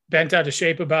all bent out of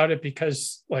shape about it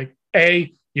because like,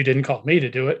 A, you didn't call me to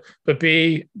do it, but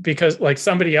B, because like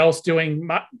somebody else doing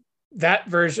my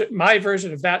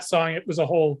version of that song, it was a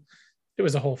whole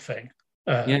thing.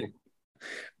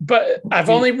 But I've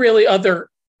only really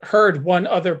heard one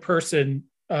other person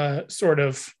sort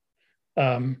of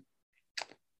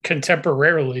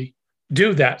contemporarily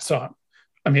do that song.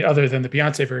 I mean, other than the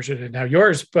Beyonce version and now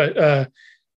yours, but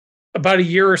about a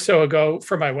year or so ago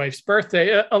for my wife's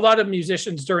birthday, a lot of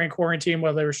musicians during quarantine,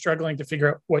 while they were struggling to figure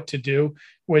out what to do,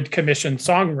 would commission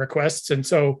song requests. And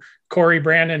so Corey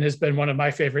Brannon has been one of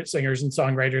my favorite singers and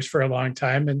songwriters for a long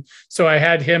time. And so I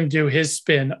had him do his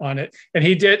spin on it. And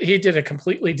he did a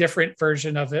completely different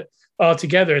version of it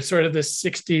altogether. It's sort of this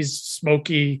 60s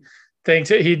smoky thing.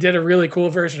 He did a really cool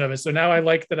version of it. So now I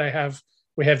like that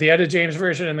we have the Etta James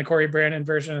version and the Corey Brannon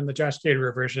version and the Josh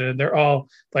Caterer version. And they're all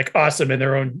like awesome in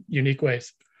their own unique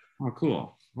ways. Oh,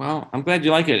 cool. Well, I'm glad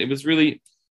you like it. It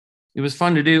was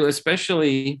fun to do,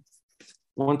 especially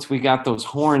once we got those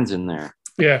horns in there.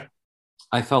 Yeah.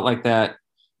 I felt like that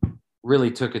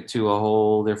really took it to a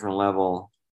whole different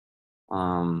level.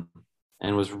 And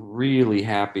was really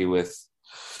happy with,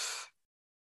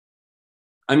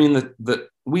 I mean,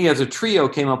 we as a trio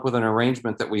came up with an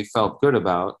arrangement that we felt good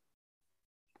about.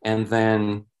 And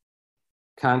then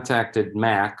contacted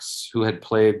Max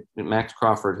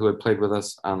Crawford, who had played with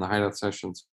us on the Hideout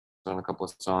Sessions on a couple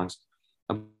of songs,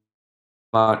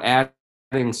 about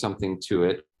adding something to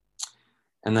it.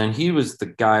 And then he was the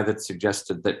guy that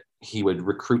suggested that he would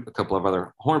recruit a couple of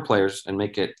other horn players and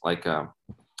make it like a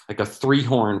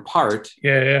 3-horn part.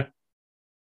 Yeah.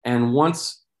 And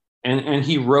and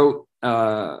he wrote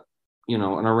an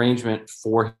arrangement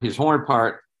for his horn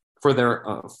part for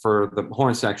the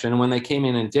horn section. And when they came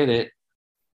in and did it,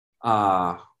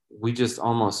 we just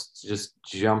almost just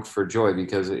jumped for joy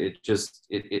because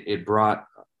it brought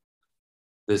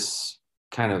this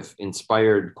kind of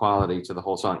inspired quality to the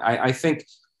whole song. I think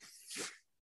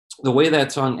the way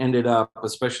that song ended up,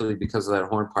 especially because of that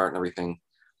horn part and everything,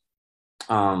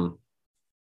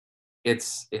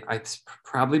 it's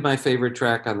probably my favorite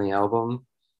track on the album,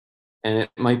 and it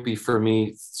might be for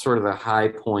me sort of the high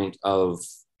point of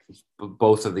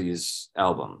both of these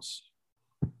albums.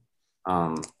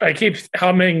 I keep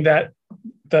humming that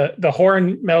the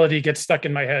horn melody gets stuck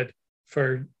in my head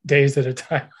for days at a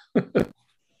time.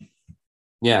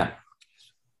 Yeah.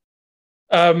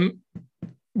 One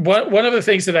of the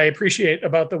things that I appreciate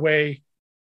about the way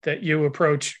that you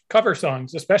approach cover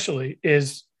songs, especially,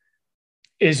 is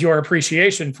your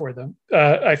appreciation for them.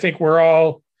 I think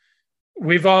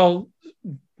we've all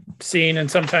seen and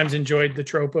sometimes enjoyed the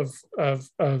trope of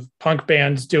punk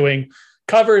bands doing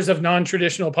covers of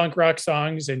non-traditional punk rock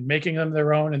songs and making them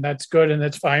their own, and that's good and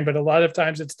that's fine. But a lot of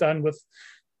times it's done with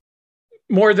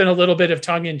more than a little bit of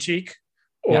tongue in cheek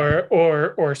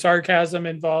or sarcasm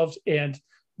involved. And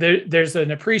there's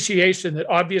an appreciation that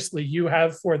obviously you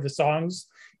have for the songs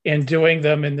and doing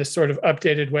them in this sort of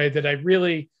updated way that I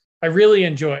really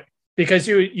enjoy, because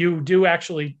you do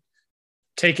actually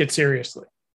take it seriously.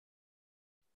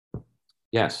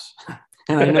 Yes.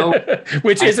 And I know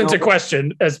which isn't a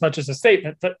question as much as a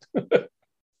statement, but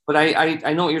but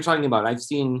I know what you're talking about. I've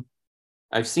seen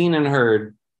and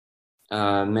heard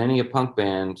many a punk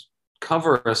band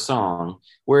cover a song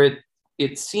where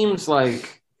it seems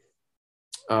like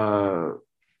the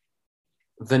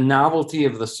novelty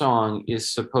of the song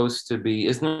is supposed to be,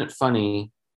 isn't it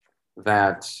funny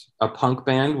that a punk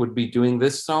band would be doing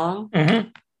this song? Mm-hmm.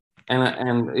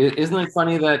 And isn't it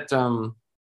funny that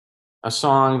a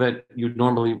song that you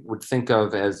normally would think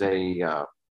of as a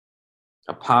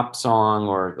pop song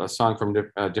or a song from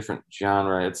a different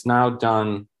genre, it's now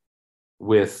done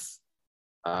with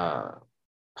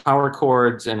power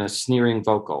chords and a sneering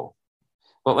vocal.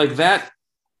 But like that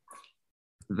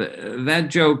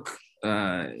joke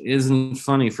isn't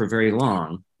funny for very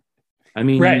long. I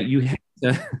mean, right.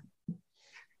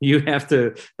 You have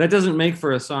to, that doesn't make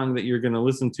for a song that you're going to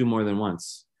listen to more than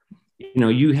once. You know,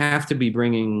 you have to be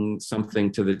bringing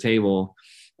something to the table.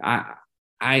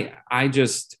 I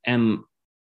just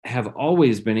have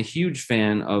always been a huge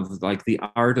fan of like the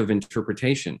art of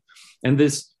interpretation, and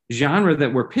this genre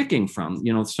that we're picking from,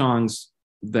 you know, songs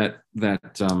that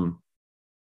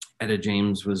Etta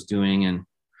James was doing, and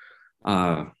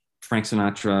Frank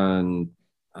Sinatra, and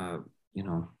you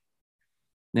know,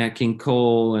 Nat King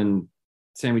Cole and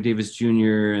Sammy Davis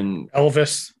Jr. and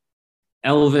Elvis,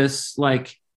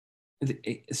 like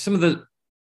some of the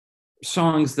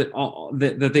songs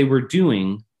that they were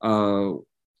doing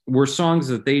were songs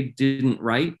that they didn't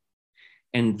write,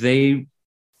 and they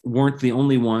weren't the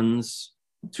only ones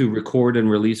to record and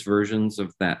release versions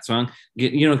of that song.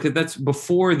 You know, because that's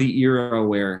before the era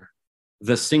where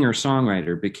the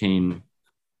singer-songwriter became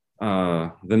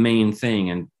the main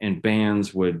thing, and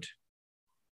bands would,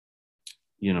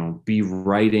 you know, be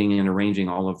writing and arranging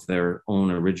all of their own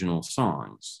original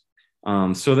songs.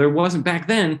 So there wasn't, back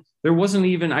then, there wasn't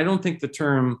even, I don't think the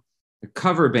term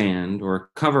cover band or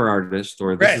cover artist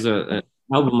or this is an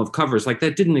album of covers, like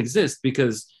that didn't exist,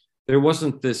 because there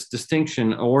wasn't this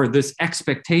distinction or this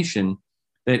expectation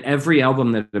that every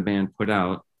album that a band put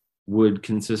out would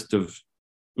consist of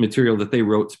material that they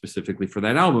wrote specifically for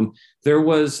that album. There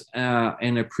was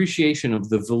an appreciation of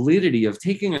the validity of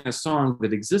taking a song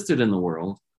that existed in the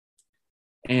world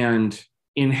and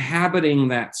inhabiting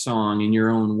that song in your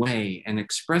own way and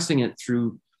expressing it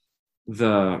through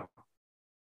the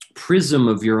prism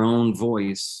of your own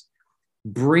voice,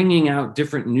 bringing out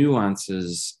different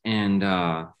nuances and,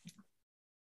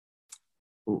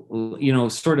 you know,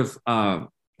 sort of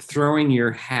throwing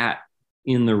your hat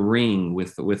in the ring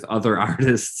with other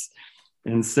artists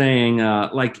and saying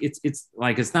like it's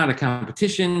like it's not a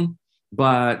competition,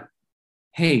 but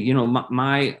hey, you know,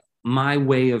 my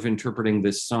way of interpreting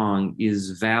this song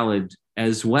is valid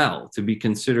as well, to be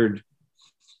considered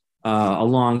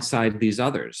alongside these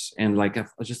others. And like I've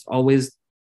just always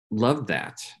loved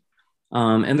that.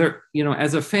 And there, you know,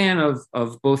 as a fan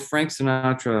of both Frank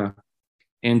Sinatra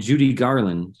and Judy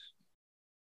Garland,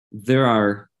 there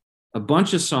are a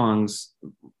bunch of songs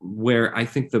where I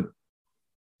think the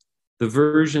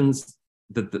versions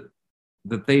that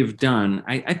they've done,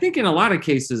 I think in a lot of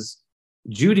cases,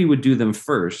 Judy would do them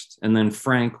first, and then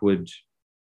Frank would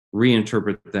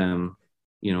reinterpret them,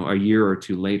 you know, a year or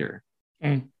two later.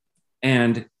 Mm.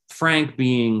 And Frank,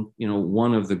 being, you know,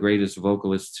 one of the greatest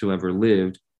vocalists who ever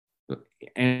lived,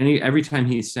 and every time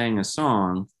he sang a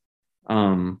song,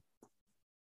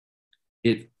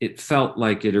 it felt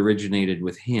like it originated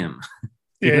with him.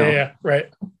 Yeah,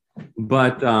 right.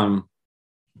 But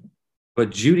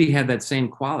Judy had that same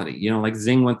quality, like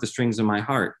Zing Went the Strings of My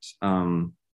Heart. I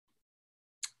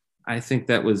think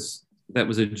that was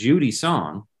a Judy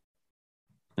song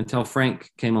until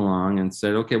Frank came along and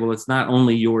said, okay, well, it's not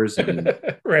only yours anymore.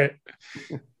 Right.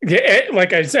 Yeah,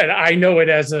 like I said, I know it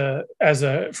as a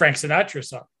Frank Sinatra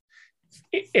song.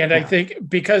 And I think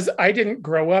because I didn't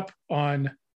grow up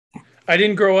on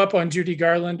Judy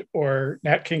Garland or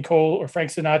Nat King Cole or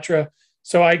Frank Sinatra.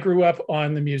 So I grew up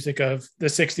on the music of the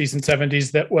 60s and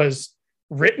 70s that was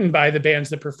written by the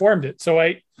bands that performed it. So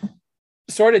I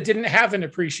sort of didn't have an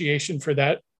appreciation for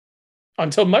that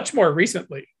until much more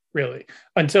recently, really,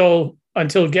 until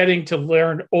getting to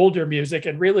learn older music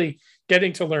and really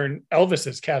getting to learn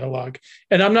Elvis's catalog.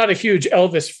 And I'm not a huge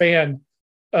Elvis fan,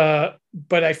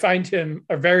 but I find him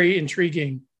a very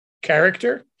intriguing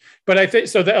character. But I think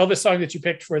so. The Elvis song that you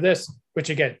picked for this, which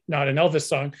again, not an Elvis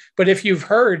song, but if you've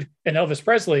heard Elvis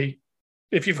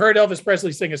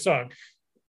Presley sing a song,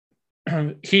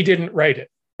 he didn't write it,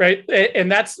 right?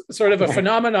 And that's sort of a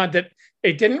phenomenon that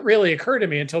it didn't really occur to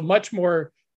me until much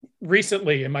more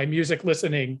recently in my music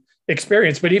listening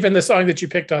experience. But even the song that you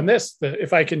picked on this, the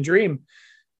If I Can Dream,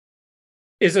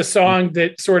 is a song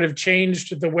that sort of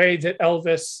changed the way that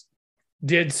Elvis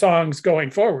did songs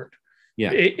going forward.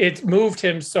 Yeah. It moved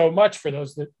him so much. For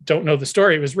those that don't know the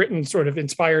story, it was written sort of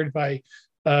inspired by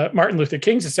Martin Luther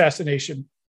King's assassination.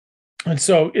 And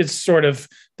so it's sort of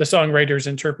the songwriter's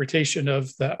interpretation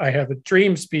of the I Have a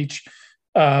Dream speech.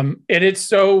 And it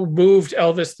so moved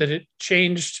Elvis that it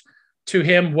changed to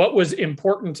him what was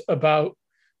important about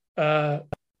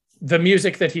the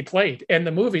music that he played and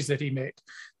the movies that he made.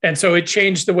 And so it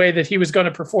changed the way that he was going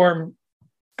to perform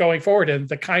going forward,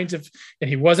 and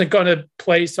he wasn't going to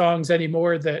play songs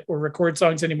anymore or record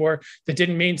songs anymore that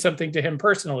didn't mean something to him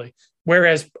personally.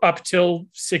 Whereas up till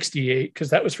 68,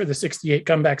 because that was for the 68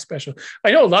 comeback special.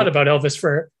 I know a lot about Elvis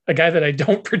for a guy that I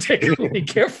don't particularly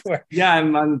care for. Yeah,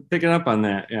 I'm picking up on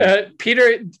that. Yeah.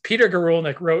 Peter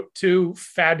Guralnick wrote 2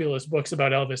 fabulous books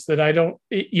about Elvis that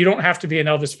you don't have to be an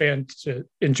Elvis fan to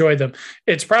enjoy them.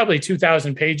 It's probably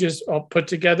 2,000 pages all put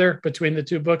together between the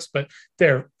 2 books, but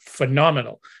they're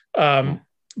phenomenal. But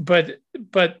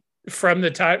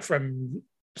from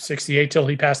 68 till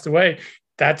he passed away,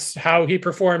 that's how he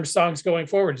performed songs going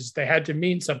forward, is they had to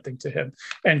mean something to him.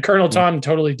 And Colonel Tom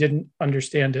totally didn't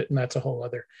understand it. And that's a whole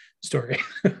other story.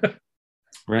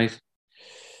 Right.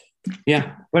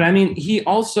 Yeah. But I mean, he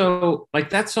also, like,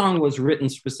 that song was written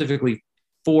specifically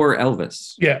for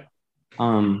Elvis. Yeah.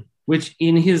 Which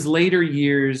in his later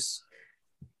years,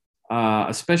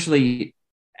 especially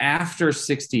after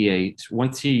 68,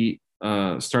 once he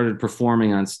started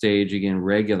performing on stage again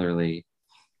regularly,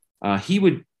 he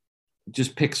would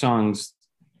just pick songs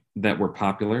that were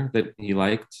popular that he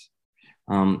liked.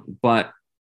 But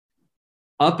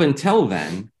up until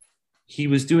then, he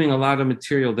was doing a lot of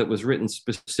material that was written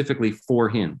specifically for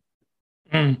him.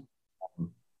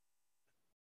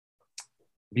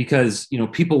 Because,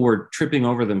 people were tripping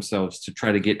over themselves to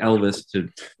try to get Elvis to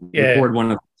record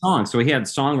one of the songs. So he had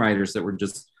songwriters that were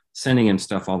just sending him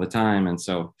stuff all the time. And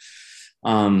so,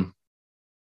 I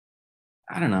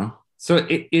don't know. So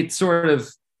it sort of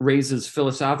raises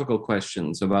philosophical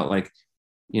questions about, like,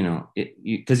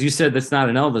 because you said that's not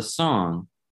an Elvis song,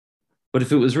 but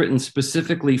if it was written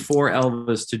specifically for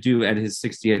Elvis to do at his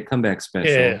 68 comeback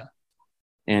special,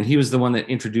 and he was the one that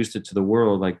introduced it to the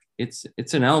world, like, it's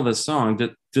an Elvis song.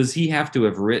 Does he have to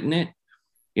have written it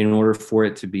in order for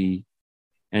it to be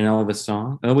an Elvis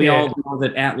song? And we all know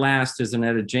that At Last is an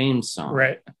Etta James song.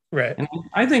 Right. And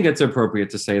I think it's appropriate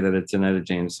to say that it's an Etta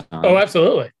James song. Oh,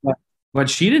 absolutely. But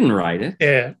she didn't write it.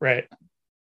 Yeah, right.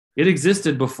 It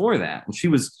existed before that, and she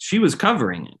was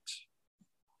covering it.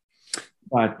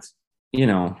 But,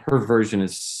 her version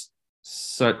is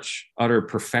such utter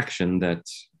perfection that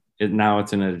now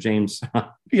it's in a James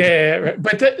song. Yeah, right.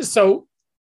 But so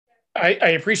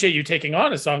I appreciate you taking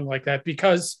on a song like that,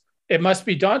 because it must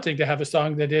be daunting to have a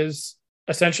song that is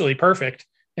essentially perfect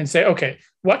and say, okay,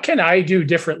 what can I do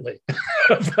differently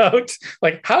about,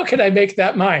 like, how can I make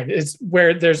that mine? Is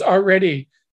where there's already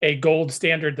a gold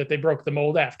standard that they broke the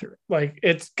mold after. Like,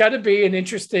 it's got to be an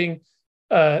interesting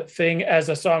thing as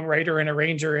a songwriter and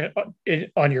arranger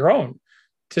on your own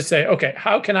to say, okay,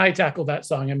 how can I tackle that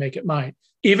song and make it mine,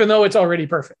 even though it's already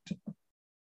perfect?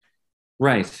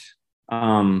 Right.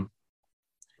 It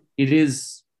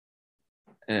is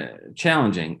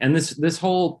challenging. And this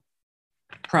whole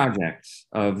project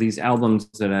of these albums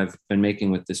that I've been making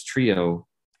with this trio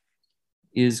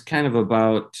is kind of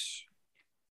about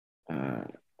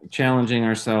challenging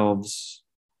ourselves,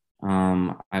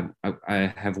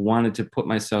 I have wanted to put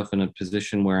myself in a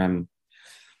position where I'm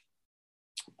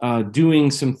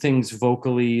doing some things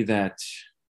vocally that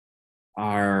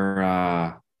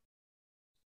are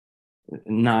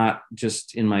not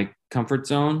just in my comfort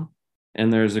zone.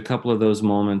 And there's a couple of those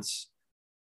moments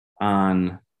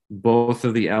on both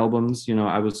of the albums. You know,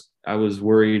 I was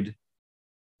worried.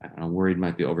 I don't know, worried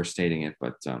might be overstating it,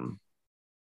 but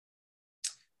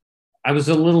I was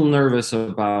a little nervous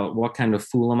about what kind of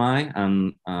fool am I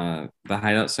on the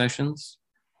Hideout sessions,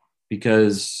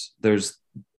 because there's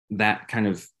that kind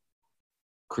of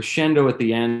crescendo at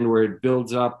the end where it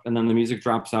builds up and then the music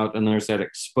drops out and there's that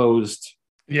exposed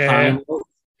high note.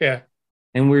 Yeah.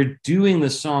 And we're doing the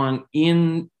song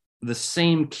in the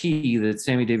same key that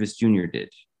Sammy Davis Jr. did.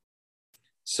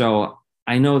 So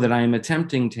I know that I am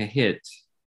attempting to hit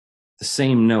the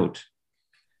same note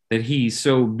that he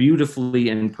so beautifully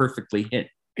and perfectly hit.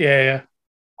 Yeah.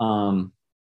 And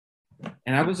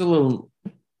I was a little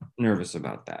nervous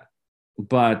about that,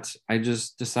 but I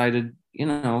just decided, you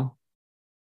know,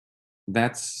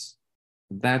 that's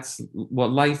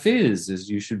what life is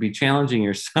you should be challenging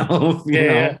yourself.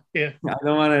 Yeah. I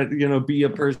don't want to, be a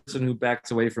person who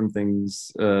backs away from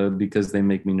things because they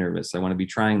make me nervous. I want to be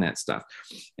trying that stuff.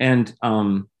 And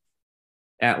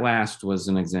At Last was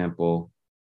an example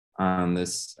on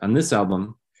this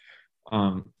album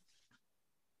of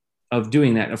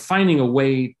doing that, of finding a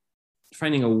way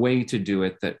to do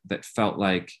it that felt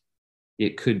like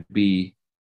it could be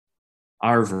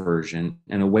our version,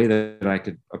 and a way that I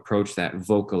could approach that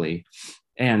vocally.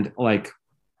 And like,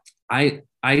 I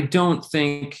don't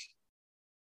think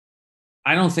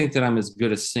that I'm as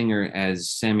good a singer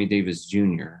as Sammy Davis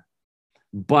Jr.,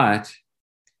 but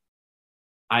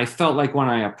I felt like when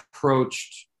I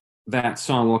approached that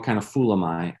song, What Kind of Fool Am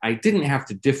I didn't have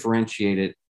to differentiate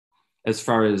it as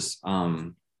far as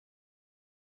I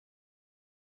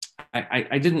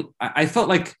felt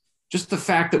like just the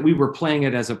fact that we were playing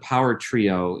it as a power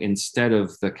trio instead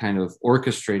of the kind of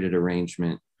orchestrated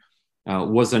arrangement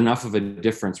was enough of a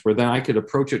difference, where then I could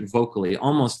approach it vocally,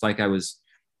 almost like I was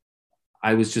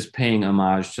just paying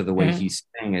homage to the way he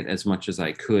sang it as much as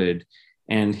I could.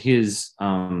 And his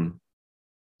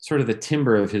sort of the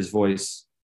timbre of his voice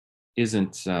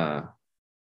isn't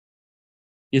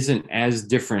as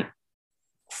different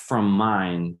from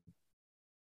mine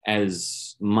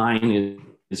as mine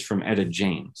is from Etta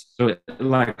James. So it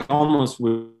like almost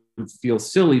would feel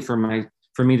silly for me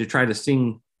to try to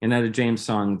sing an Etta James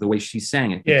song the way she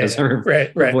sang it, because her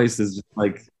voice is just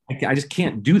like, I just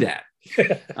can't do that.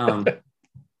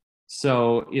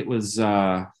 So it was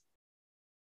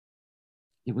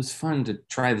fun to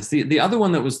try this. The other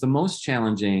one that was the most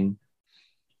challenging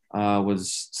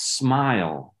was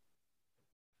Smile,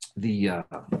 the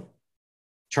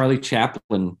Charlie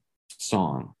Chaplin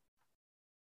song.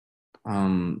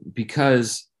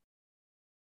 Because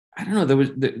I don't know, there was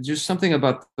just something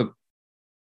about the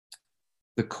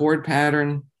chord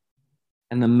pattern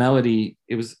and the melody.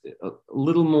 It was a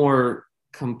little more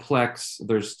complex.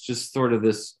 There's just sort of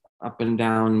this up and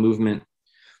down movement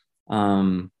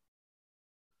to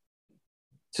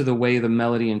the way the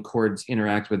melody and chords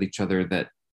interact with each other that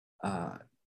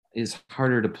is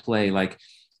harder to play. Like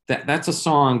that's a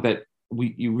song that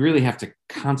you really have to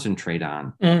concentrate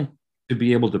on to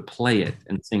be able to play it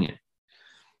and sing it.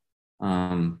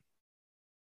 Do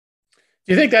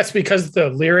you think that's because the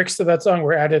lyrics to that song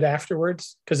were added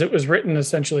afterwards? Because it was written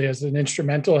essentially as an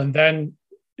instrumental, and then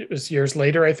it was years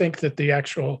later, I think, that the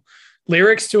actual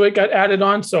lyrics to it got added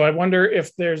on. So I wonder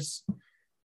if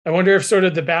sort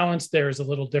of the balance there is a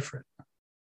little different.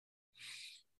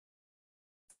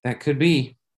 That could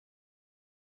be.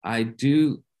 I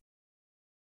do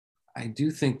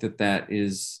think that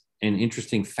is an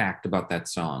interesting fact about that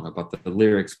song, about the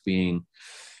lyrics being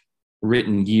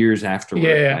written years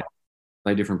afterward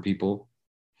by different people.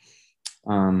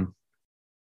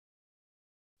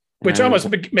 Which almost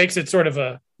makes it sort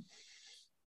of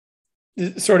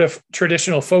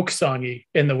traditional folk songy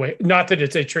in the way, not that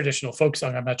it's a traditional folk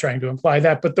song, I'm not trying to imply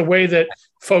that, but the way that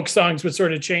folk songs would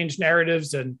sort of change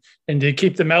narratives and to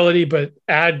keep the melody, but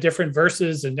add different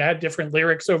verses and add different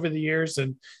lyrics over the years,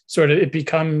 and sort of it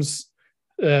becomes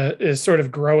a sort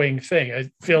of growing thing.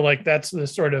 I feel like that's the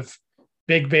sort of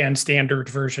big band standard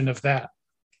version of that.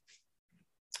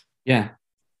 Yeah,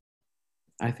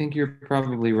 I think you're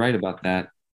probably right about that.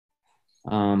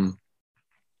 I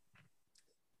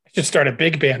should start a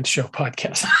big band show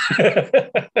podcast.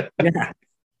 Yeah,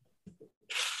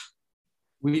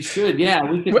 we should. Yeah,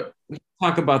 we could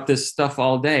talk about this stuff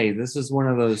all day. This is one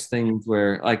of those things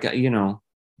where, like, you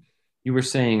were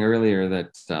saying earlier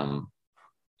that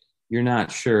you're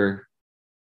not sure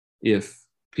if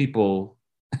people,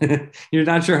 you're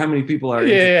not sure how many people are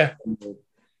Yeah.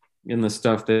 in the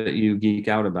stuff that you geek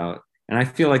out about. And I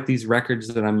feel like these records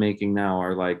that I'm making now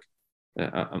are like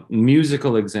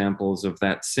musical examples of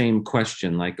that same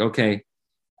question. Like, okay,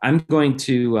 I'm going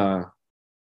to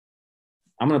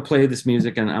play this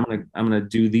music, and I'm gonna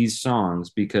do these songs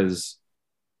because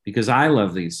I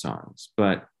love these songs,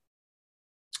 but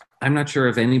I'm not sure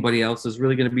if anybody else is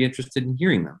really going to be interested in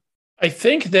hearing them. I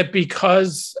think that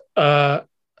because I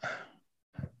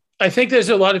think there's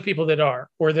a lot of people that are,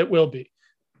 or that will be,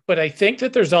 but I think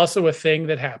that there's also a thing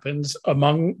that happens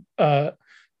among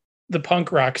the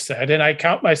punk rock set, and I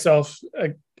count myself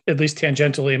at least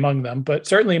tangentially among them, but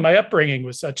certainly my upbringing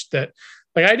was such that,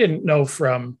 like, I didn't know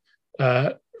from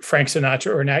Frank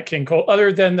Sinatra or Nat King Cole,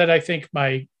 other than that I think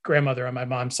my grandmother on my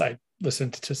mom's side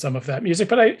listened to some of that music,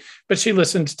 but she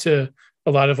listened to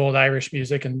a lot of old Irish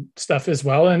music and stuff as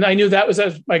well. And I knew that was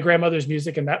my grandmother's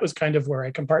music, and that was kind of where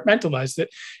I compartmentalized it.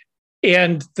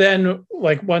 And then,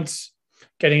 like, once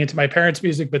getting into my parents'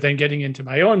 music, but then getting into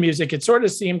my own music, it sort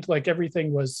of seemed like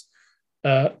everything was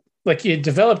like you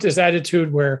developed this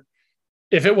attitude where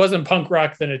if it wasn't punk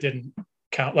rock, then it didn't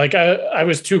count. Like I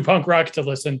was too punk rock to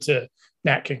listen to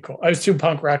Nat King Cole. I was too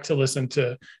punk rock to listen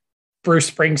to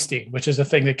Bruce Springsteen, which is a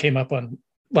thing that came up on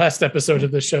last episode of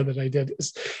the show that I did.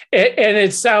 And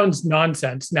it sounds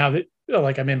nonsense now that,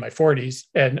 like, I'm in my 40s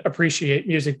and appreciate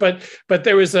music, but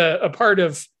there was a part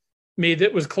of me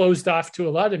that was closed off to a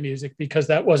lot of music because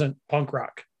that wasn't punk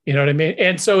rock. You know what I mean?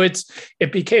 And so it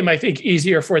became, I think,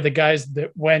 easier for the guys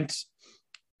that went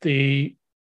the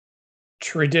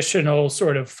traditional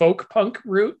sort of folk punk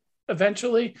route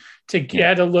eventually to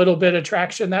get a little bit of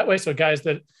traction that way. So guys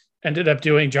that ended up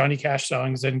doing Johnny Cash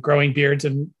songs and growing beards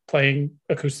and playing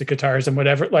acoustic guitars and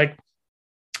whatever, like,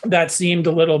 that seemed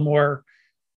a little more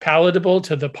palatable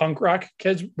to the punk rock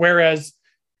kids. Whereas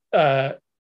that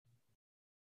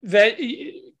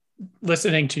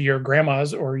listening to your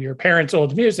grandma's or your parents'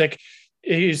 old music,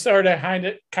 you sort of kind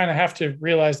of have to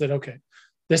realize that, okay,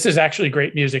 this is actually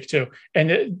great music too.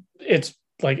 And it's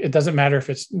like, it doesn't matter if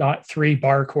it's not 3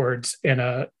 bar chords in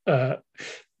a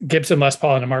Gibson Les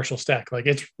Paul and a Marshall stack. Like,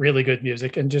 it's really good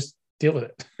music, and just deal with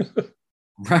it.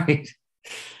 Right.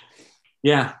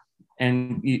 Yeah.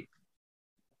 And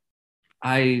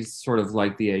I sort of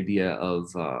like the idea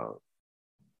of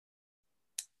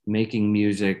making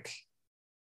music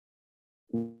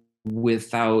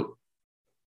without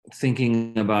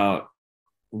thinking about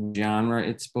genre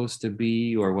it's supposed to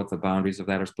be, or what the boundaries of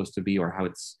that are supposed to be, or how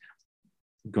it's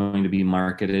going to be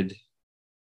marketed.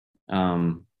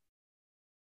 I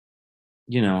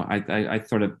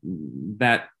sort of,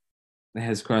 that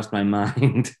has crossed my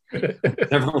mind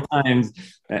several times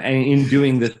in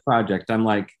doing this project. I'm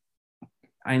like,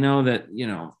 I know that,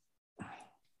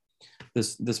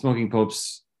 the Smoking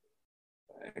Popes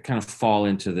kind of fall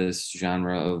into this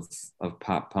genre of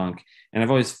pop punk. And I've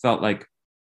always felt like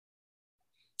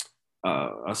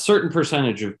a certain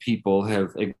percentage of people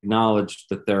have acknowledged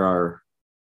that there are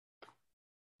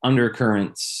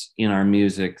undercurrents in our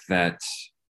music that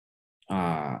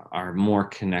are more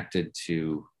connected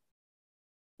to,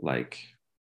 like,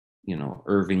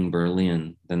 Irving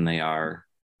Berlin than they are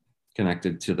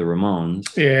connected to the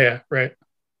Ramones. Yeah, right.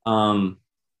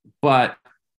 But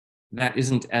that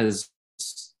isn't as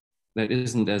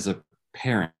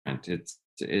apparent.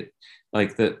 It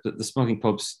like the Smoking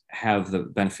Popes have the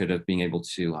benefit of being able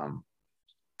to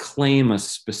claim a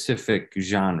specific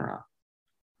genre.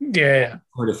 Yeah.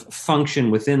 Sort of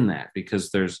function within that,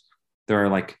 because there are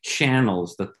like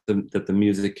channels that the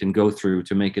music can go through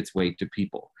to make its way to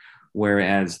people,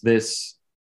 whereas this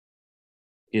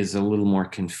is a little more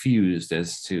confused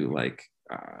as to, like,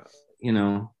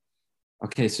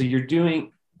 okay, so you're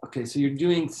doing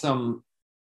some,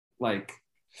 like,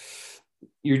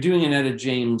 you're doing an Etta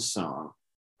James song,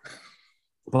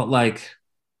 but, like,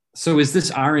 so is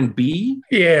this R&B?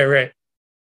 Yeah, right.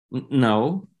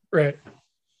 No, right,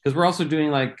 because we're also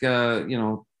doing, like, Sammy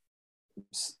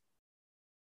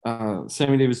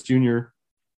Davis Jr.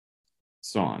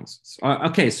 songs.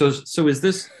 Okay, so is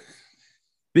this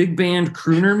big band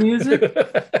crooner music?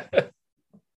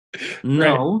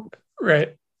 No.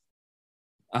 Right.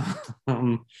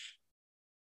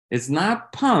 It's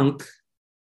not punk,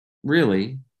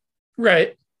 really.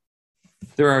 Right.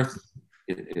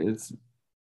 It's,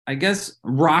 I guess,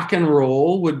 rock and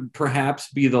roll would perhaps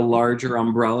be the larger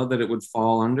umbrella that it would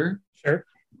fall under. Sure.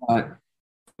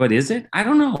 But is it? I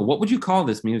don't know. What would you call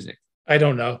this music? I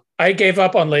don't know. I gave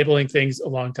up on labeling things a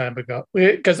long time ago,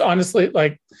 because honestly,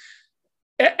 like,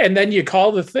 and then you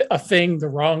call a thing the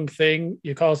wrong thing.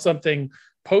 You call something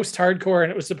post-hardcore,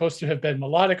 and it was supposed to have been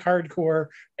melodic hardcore,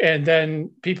 and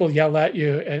then people yell at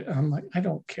you, and I'm like, I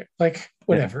don't care, like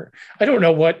whatever. I don't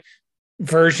know what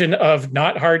version of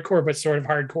not hardcore but sort of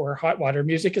hardcore hot water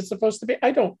music is supposed to be.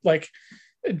 I don't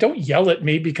yell at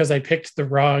me because I picked the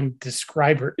wrong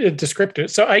descriptor.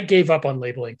 So I gave up on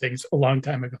labeling things a long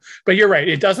time ago. But you're right,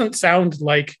 it doesn't sound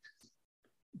like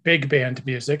big band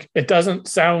music. It doesn't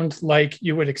sound like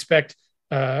you would expect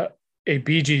a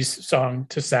Bee Gees song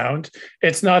to sound.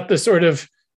 It's not the sort of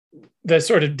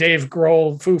Dave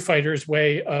Grohl Foo Fighters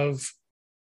way of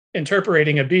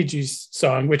interpreting a Bee Gees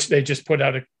song, which they just put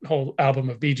out a whole album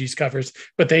of Bee Gees covers,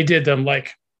 but they did them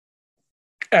like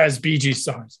as Bee Gees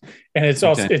songs, and it's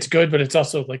also it's good, but it's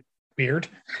also like weird.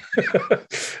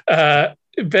 But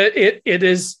it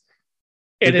is.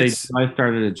 I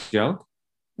started a joke.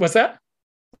 What's that?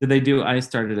 Did they do I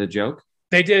started a joke?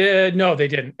 They did. No, they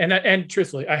didn't. And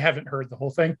truthfully, I haven't heard the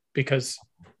whole thing because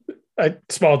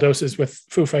small doses with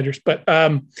Foo Fighters, but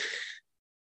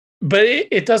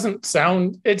it doesn't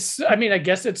sound. I mean, I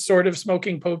guess it's sort of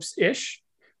Smoking Popes ish,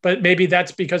 but maybe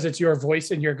that's because it's your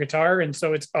voice and your guitar, and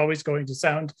so it's always going to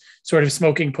sound sort of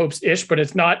Smoking Popes ish, but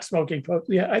it's not Smoking Popes.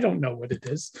 Yeah, I don't know what it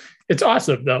is. It's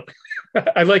awesome though.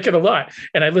 I like it a lot,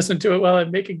 and I listen to it while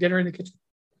I'm making dinner in the kitchen.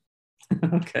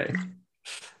 Okay.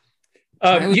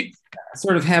 You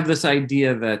sort of have this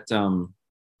idea that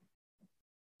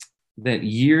that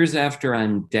years after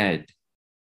I'm dead,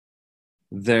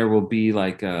 there will be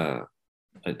like a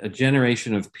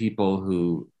generation of people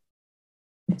who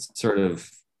sort of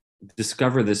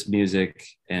discover this music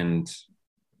and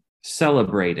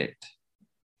celebrate it.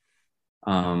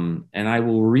 And I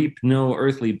will reap no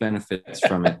earthly benefits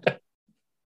from it.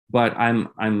 But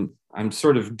I'm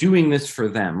sort of doing this for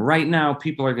them. Right now,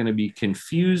 people are going to be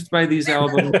confused by these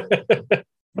albums.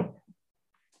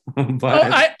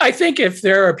 But I think if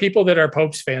there are people that are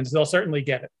Popes fans, they'll certainly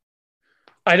get it.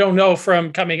 I don't know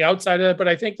from coming outside of it, but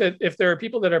I think that if there are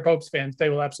people that are Popes fans, they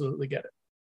will absolutely get it.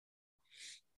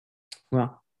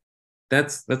 Well,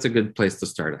 that's a good place to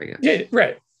start, I guess. Yeah,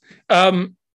 right.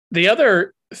 The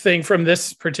other thing from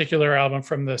this particular album,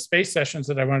 from the Space Sessions,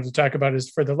 that I wanted to talk about is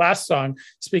for the last song,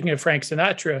 speaking of Frank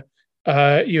Sinatra,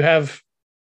 you have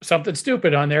Something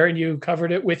Stupid on there, and you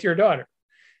covered it with your daughter.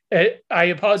 I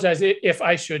apologize if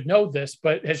I should know this,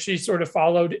 but has she sort of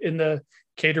followed in the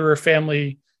Caterer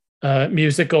family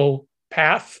musical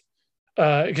path?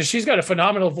 Because she's got a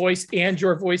phenomenal voice, and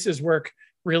your voices work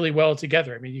really well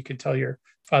together. I mean, you can tell your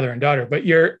father and daughter, but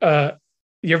your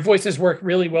voices work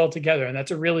really well together, and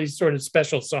that's a really sort of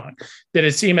special song. Did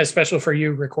it seem as special for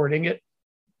you recording it?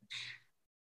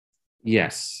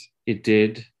 Yes, it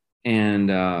did.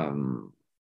 And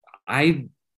I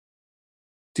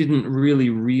didn't really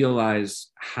realize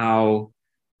how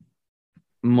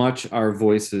much our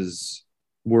voices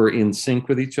were in sync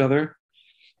with each other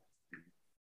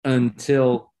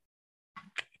until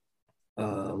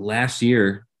last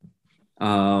year,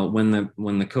 when the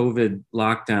COVID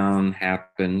lockdown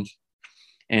happened,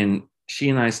 and she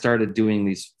and I started doing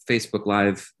these Facebook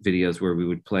Live videos where we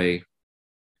would play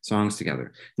songs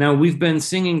together. Now, we've been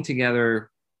singing together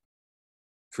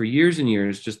for years and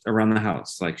years, just around the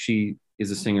house. Like, she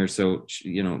is a singer, so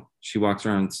she walks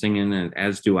around singing, and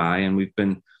as do I, and we've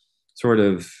been sort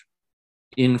of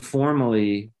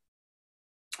informally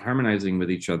harmonizing with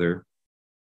each other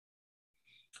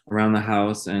around the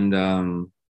house. And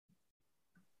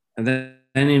then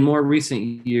in more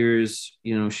recent years,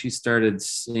 she started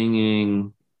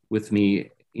singing with me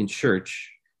in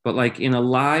church, but like in a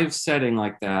live setting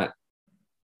like that,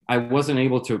 I wasn't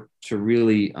able to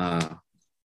really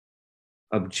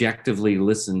objectively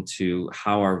listen to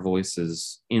how our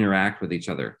voices interact with each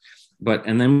other.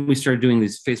 And then we started doing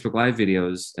these Facebook Live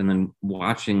videos, and then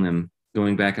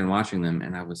going back and watching them.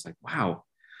 And I was like, wow,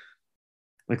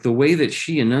 like the way that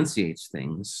she enunciates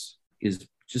things is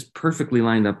just perfectly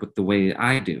lined up with the way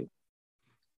I do.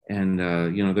 And,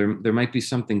 there might be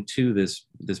something to this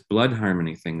blood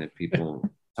harmony thing that people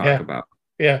talk about.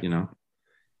 Yeah.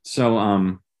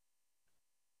 So,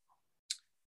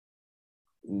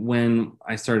 when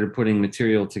I started putting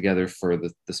material together for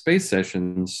the Space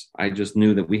Sessions, I just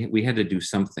knew that we had to do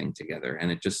something together.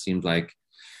 And it just seemed like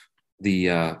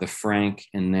the Frank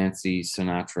and Nancy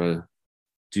Sinatra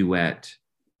duet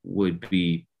would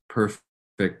be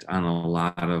perfect on a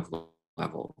lot of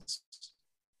levels.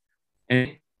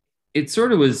 And it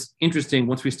sort of was interesting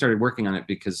once we started working on it,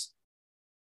 because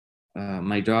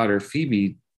my daughter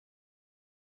Phoebe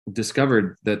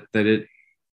discovered that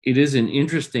it is an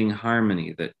interesting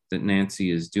harmony that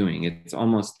Nancy is doing. It's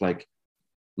almost like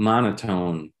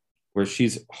monotone, where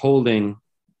she's holding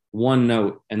one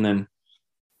note and then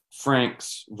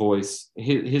Frank's voice,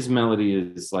 his melody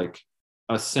is like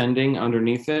ascending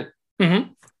underneath it.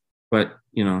 Mm-hmm. But,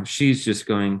 she's just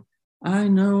going, I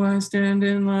know I stand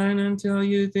in line until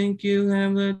you think you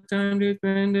have the time to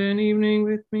spend an evening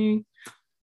with me.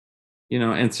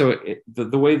 And so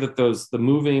the way that the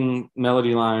moving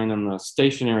melody line and the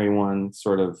stationary one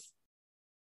sort of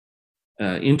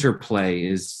interplay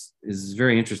is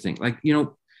very interesting. Like,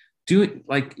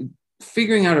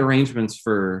 figuring out arrangements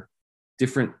for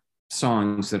different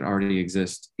songs that already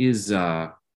exist is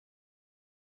it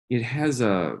has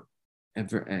an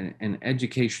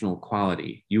educational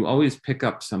quality. You always pick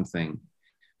up something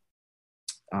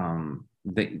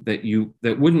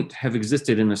that wouldn't have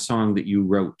existed in a song that you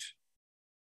wrote.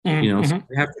 Mm-hmm. So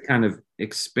you have to kind of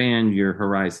expand your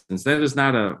horizons. That is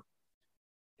not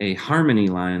a harmony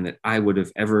line that I would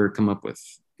have ever come up with.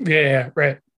 Yeah,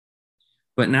 right.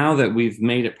 But now that we've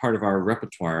made it part of our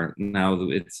repertoire, now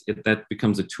that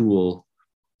becomes a tool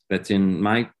that's in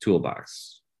my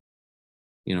toolbox,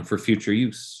 for future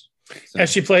use. So. Has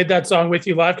she played that song with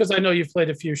you live? Because I know you've played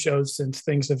a few shows since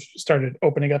things have started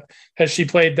opening up. Has she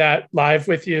played that live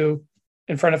with you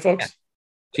in front of folks? Yeah,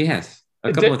 she has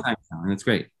a couple of times now, and it's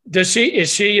great.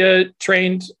 Is she a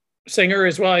trained singer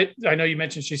as well? I know you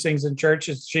mentioned she sings in church.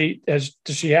 Does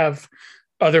she have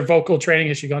other vocal training?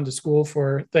 Has she gone to school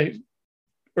or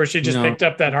she just picked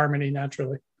up that harmony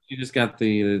naturally? She just got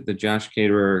the Josh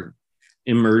Caterer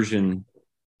immersion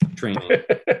training.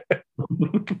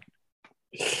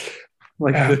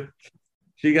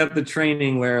 She got the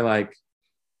training where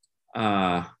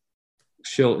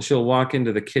she'll walk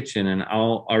into the kitchen and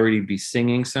I'll already be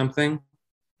singing something,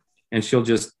 and she'll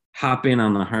just hop in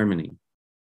on the harmony.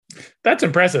 That's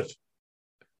impressive.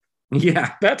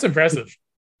 Yeah, that's impressive.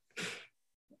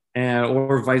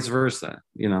 Or vice versa,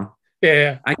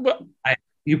 Yeah.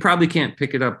 You probably can't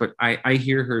pick it up, but I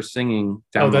hear her singing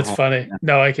down that's funny.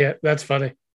 No, I can't. That's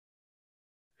funny.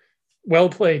 Well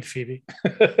played, Phoebe.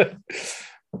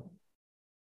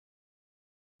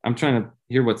 I'm trying to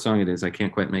hear what song it is. I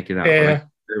can't quite make it out. Yeah.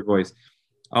 Her voice.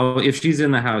 Oh, if she's in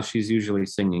the house, she's usually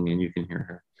singing and you can hear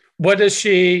her. What does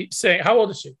she sing? How old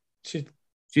is she?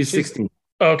 She's 16.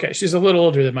 Okay. She's a little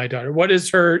older than my daughter. What is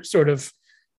her sort of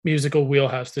musical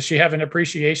wheelhouse? Does she have an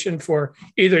appreciation for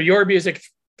either your music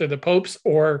to the Popes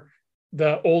or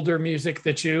the older music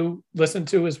that you listen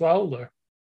to as well? Or?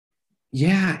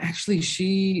 Yeah, actually,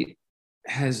 she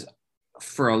has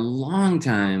for a long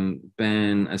time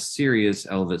been a serious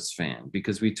Elvis fan,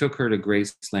 because we took her to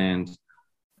Graceland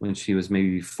when she was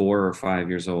maybe 4 or 5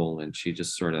 years old, and she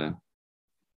just sort of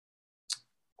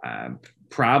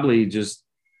probably just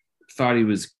thought he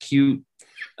was cute,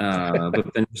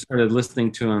 but then started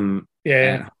listening to him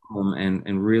at home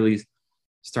and really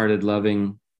started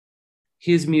loving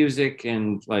his music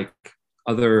and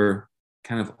other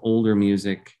kind of older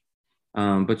music.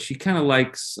 But she kind of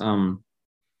likes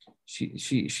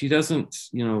she doesn't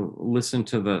listen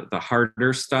to the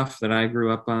harder stuff that I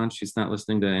grew up on. She's not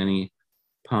listening to any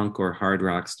punk or hard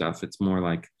rock stuff. It's more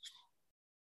like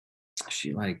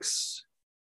she likes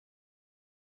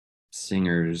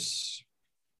singers.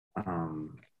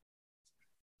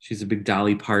 She's a big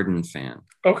Dolly Parton fan.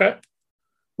 Okay,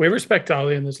 we respect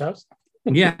Dolly in this house.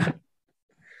 Yeah.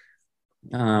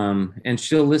 And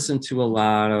she'll listen to a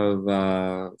lot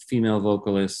of female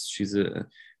vocalists. She's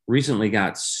recently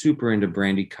got super into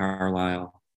Brandi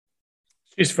Carlile.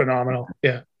 She's phenomenal.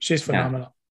 Yeah, she's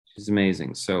phenomenal. Yeah, she's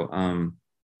amazing. So,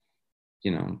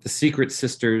 the Secret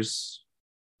Sisters.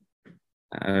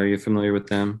 Are you familiar with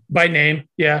them? By name,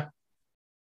 yeah.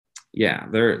 Yeah,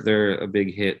 they're a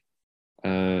big hit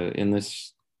in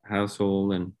this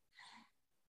household, and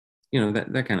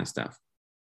that kind of stuff.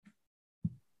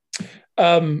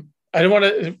 I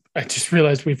just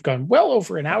realized we've gone well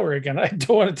over an hour again. I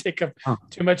don't want to take up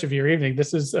too much of your evening.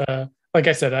 This is, like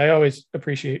I said, I always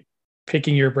appreciate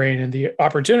picking your brain and the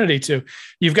opportunity to.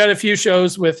 You've got a few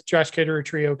shows with Josh Caterer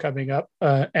Trio coming up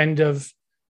end of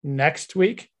next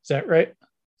week. Is that right?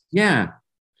 Yeah.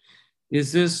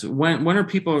 Is this, when are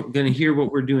people going to hear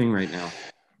what we're doing right now?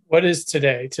 What is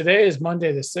today? Today is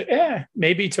Monday the 6th. Yeah,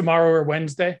 maybe tomorrow or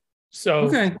Wednesday. So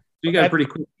okay. You got a pretty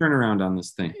quick turnaround on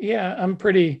this thing. Yeah, I'm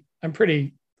pretty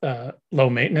low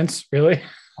maintenance, really.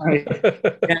 Right.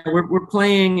 Yeah, we're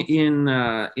playing in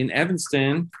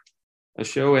Evanston, a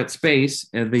show at Space,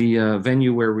 at the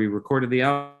venue where we recorded the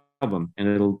album, and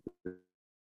it'll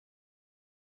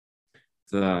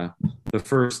the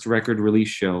first record release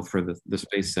show for the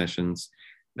Space Sessions.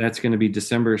 That's going to be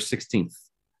December 16th.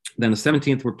 Then the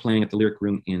 17th, we're playing at the Lyric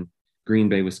Room in Green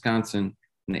Bay, Wisconsin.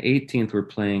 And the 18th, we're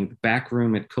playing the Back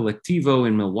Room at Collectivo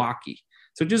in Milwaukee.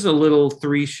 So just a little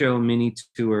 3-show mini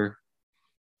tour.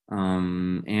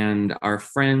 And our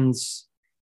friends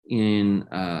in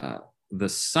the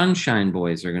Sunshine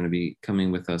Boys are going to be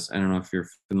coming with us. I don't know if you're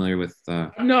familiar with.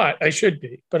 I'm not. I should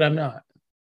be, but I'm not.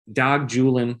 Dog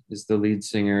Julin is the lead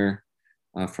singer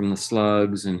from the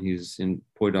Slugs, and he's in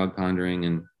Boy Dog Pondering.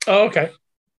 And Oh, okay.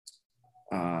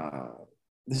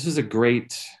 This is a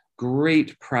great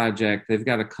project. They've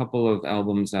got a couple of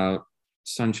albums out.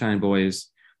 Sunshine Boys,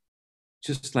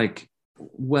 just like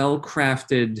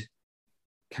well-crafted,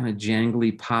 kind of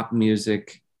jangly pop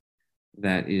music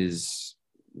that is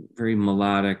very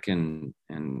melodic and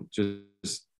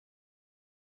just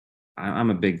I'm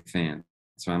a big fan,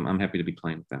 so I'm happy to be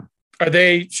playing with them. Are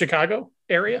they Chicago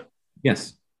area?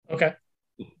 Yes. Okay.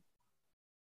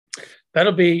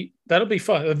 That'll be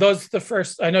fun. Are those the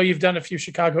first? I know you've done a few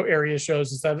Chicago area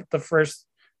shows. Is that the first?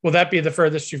 Will that be the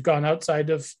furthest you've gone outside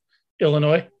of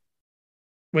Illinois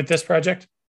with this project?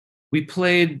 We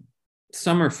played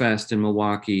Summerfest in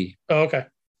Milwaukee. Oh, okay.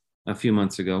 A few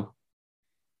months ago.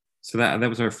 So that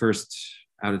was our first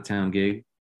out of town gig.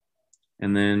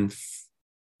 And then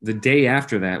the day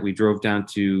after that, we drove down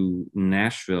to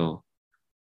Nashville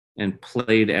and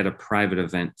played at a private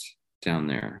event down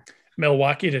there.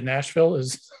 Milwaukee to Nashville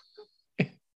is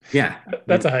yeah,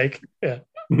 that's a hike. Yeah.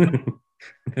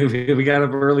 We got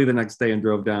up early the next day and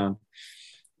drove down,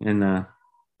 and that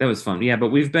was fun. Yeah, but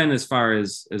we've been as far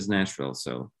as Nashville.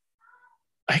 So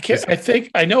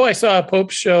I know I saw a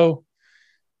Pope show.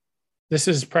 This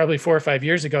is probably 4 or 5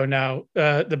 years ago now.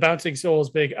 The Bouncing Souls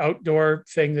big outdoor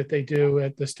thing that they do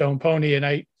at the Stone Pony, and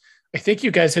I think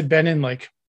you guys had been in like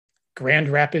Grand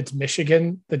Rapids,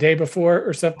 Michigan the day before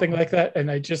or something like that. And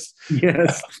I just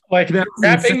like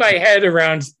wrapping my head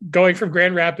around going from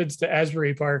Grand Rapids to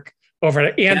Asbury Park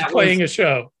playing a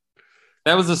show.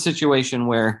 That was a situation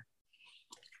where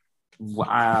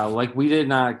wow, like we did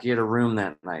not get a room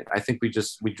that night. I think we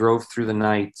drove through the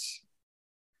night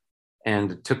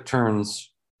and took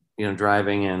turns,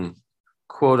 driving and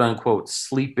quote unquote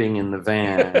sleeping in the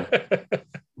van.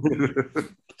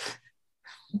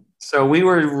 So we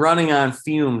were running on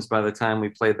fumes by the time we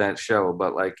played that show,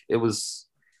 but like it was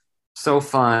so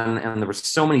fun and there were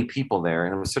so many people there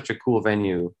and it was such a cool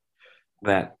venue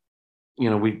that,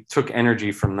 we took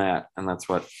energy from that, and that's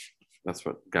what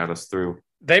got us through.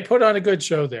 They put on a good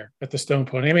show there at the Stone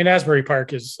Pony. I mean, Asbury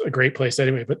Park is a great place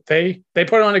anyway, but they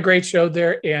put on a great show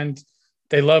there and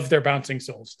they love their Bouncing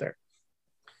Souls there.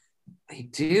 They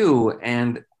do.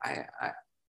 And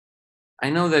I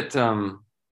know that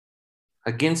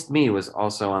Against Me was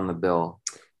also on the bill.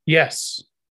 Yes.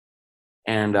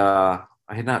 And I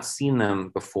had not seen them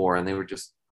before, and they were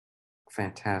just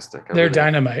fantastic. They're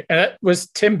dynamite. Was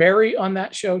Tim Barry on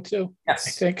that show too? Yes.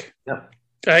 I think. Yep.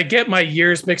 I get my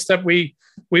years mixed up. We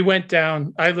went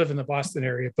down. I live in the Boston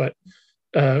area, but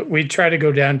we try to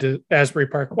go down to Asbury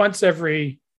Park once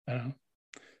every, I don't know,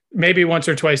 maybe once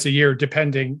or twice a year,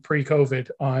 depending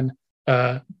pre-COVID on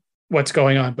what's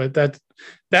going on. But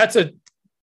that's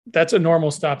a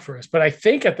normal stop for us. But I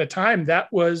think at the time that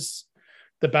was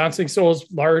the Bouncing Souls'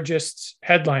 largest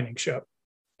headlining show.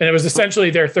 And it was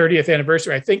essentially their 30th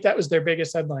anniversary. I think that was their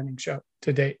biggest headlining show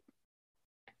to date.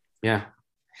 Yeah.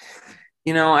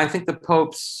 I think the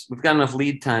Popes, we've got enough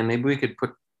lead time. Maybe we could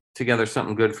put together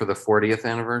something good for the 40th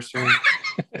anniversary.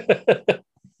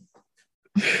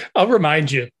 I'll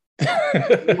remind you.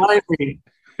 Remind me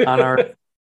on our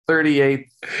 38th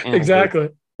anniversary. Exactly.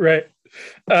 Right.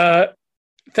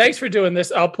 Thanks for doing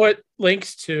this. I'll put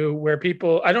links to where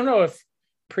people, I don't know if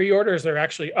pre-orders are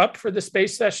actually up for the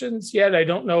space sessions yet. I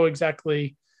don't know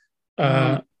exactly.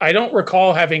 I don't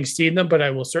recall having seen them, but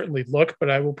I will certainly look, but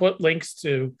I will put links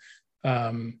to.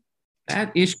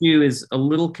 That issue is a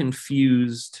little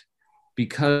confused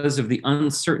because of the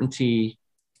uncertainty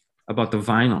about the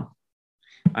vinyl.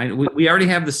 We already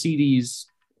have the CDs,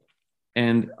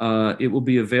 and it will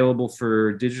be available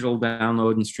for digital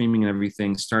download and streaming and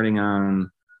everything starting on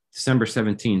December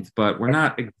 17th, but we're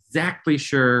not exactly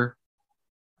sure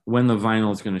when the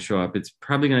vinyl is going to show up. It's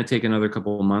probably going to take another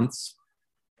couple of months.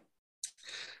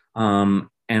 And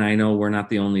I know we're not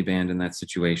the only band in that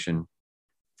situation.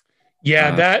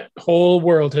 Yeah, that whole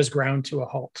world has ground to a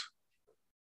halt.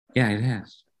 Yeah, it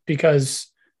has. Because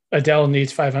Adele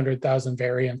needs 500,000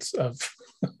 variants of.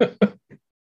 Don't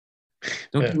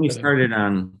get me started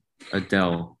on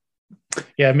Adele.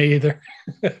 Yeah, me either.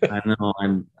 I know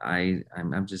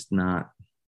I'm just not.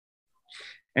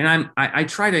 And I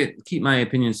try to keep my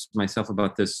opinions to myself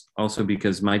about this also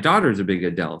because my daughter's a big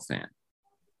Adele fan.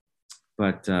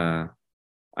 But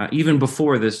even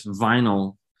before this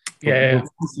vinyl, he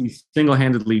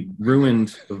single-handedly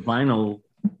ruined the vinyl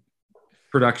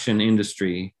production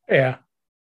industry. Yeah.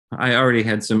 I already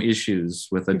had some issues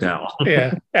with Adele.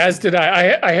 Yeah, as did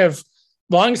I. I have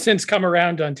long since come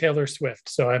around on Taylor Swift,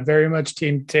 so I'm very much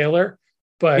Team Taylor.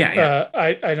 But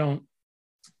I don't.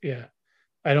 Yeah,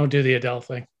 I don't do the Adele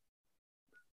thing.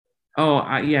 Oh,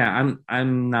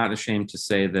 I'm not ashamed to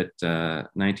say that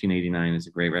 1989 is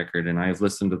a great record, and I've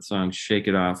listened to the song "Shake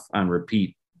It Off" on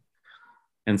repeat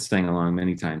and sang along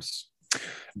many times.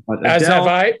 But As Adele, have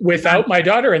I, without my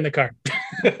daughter in the car.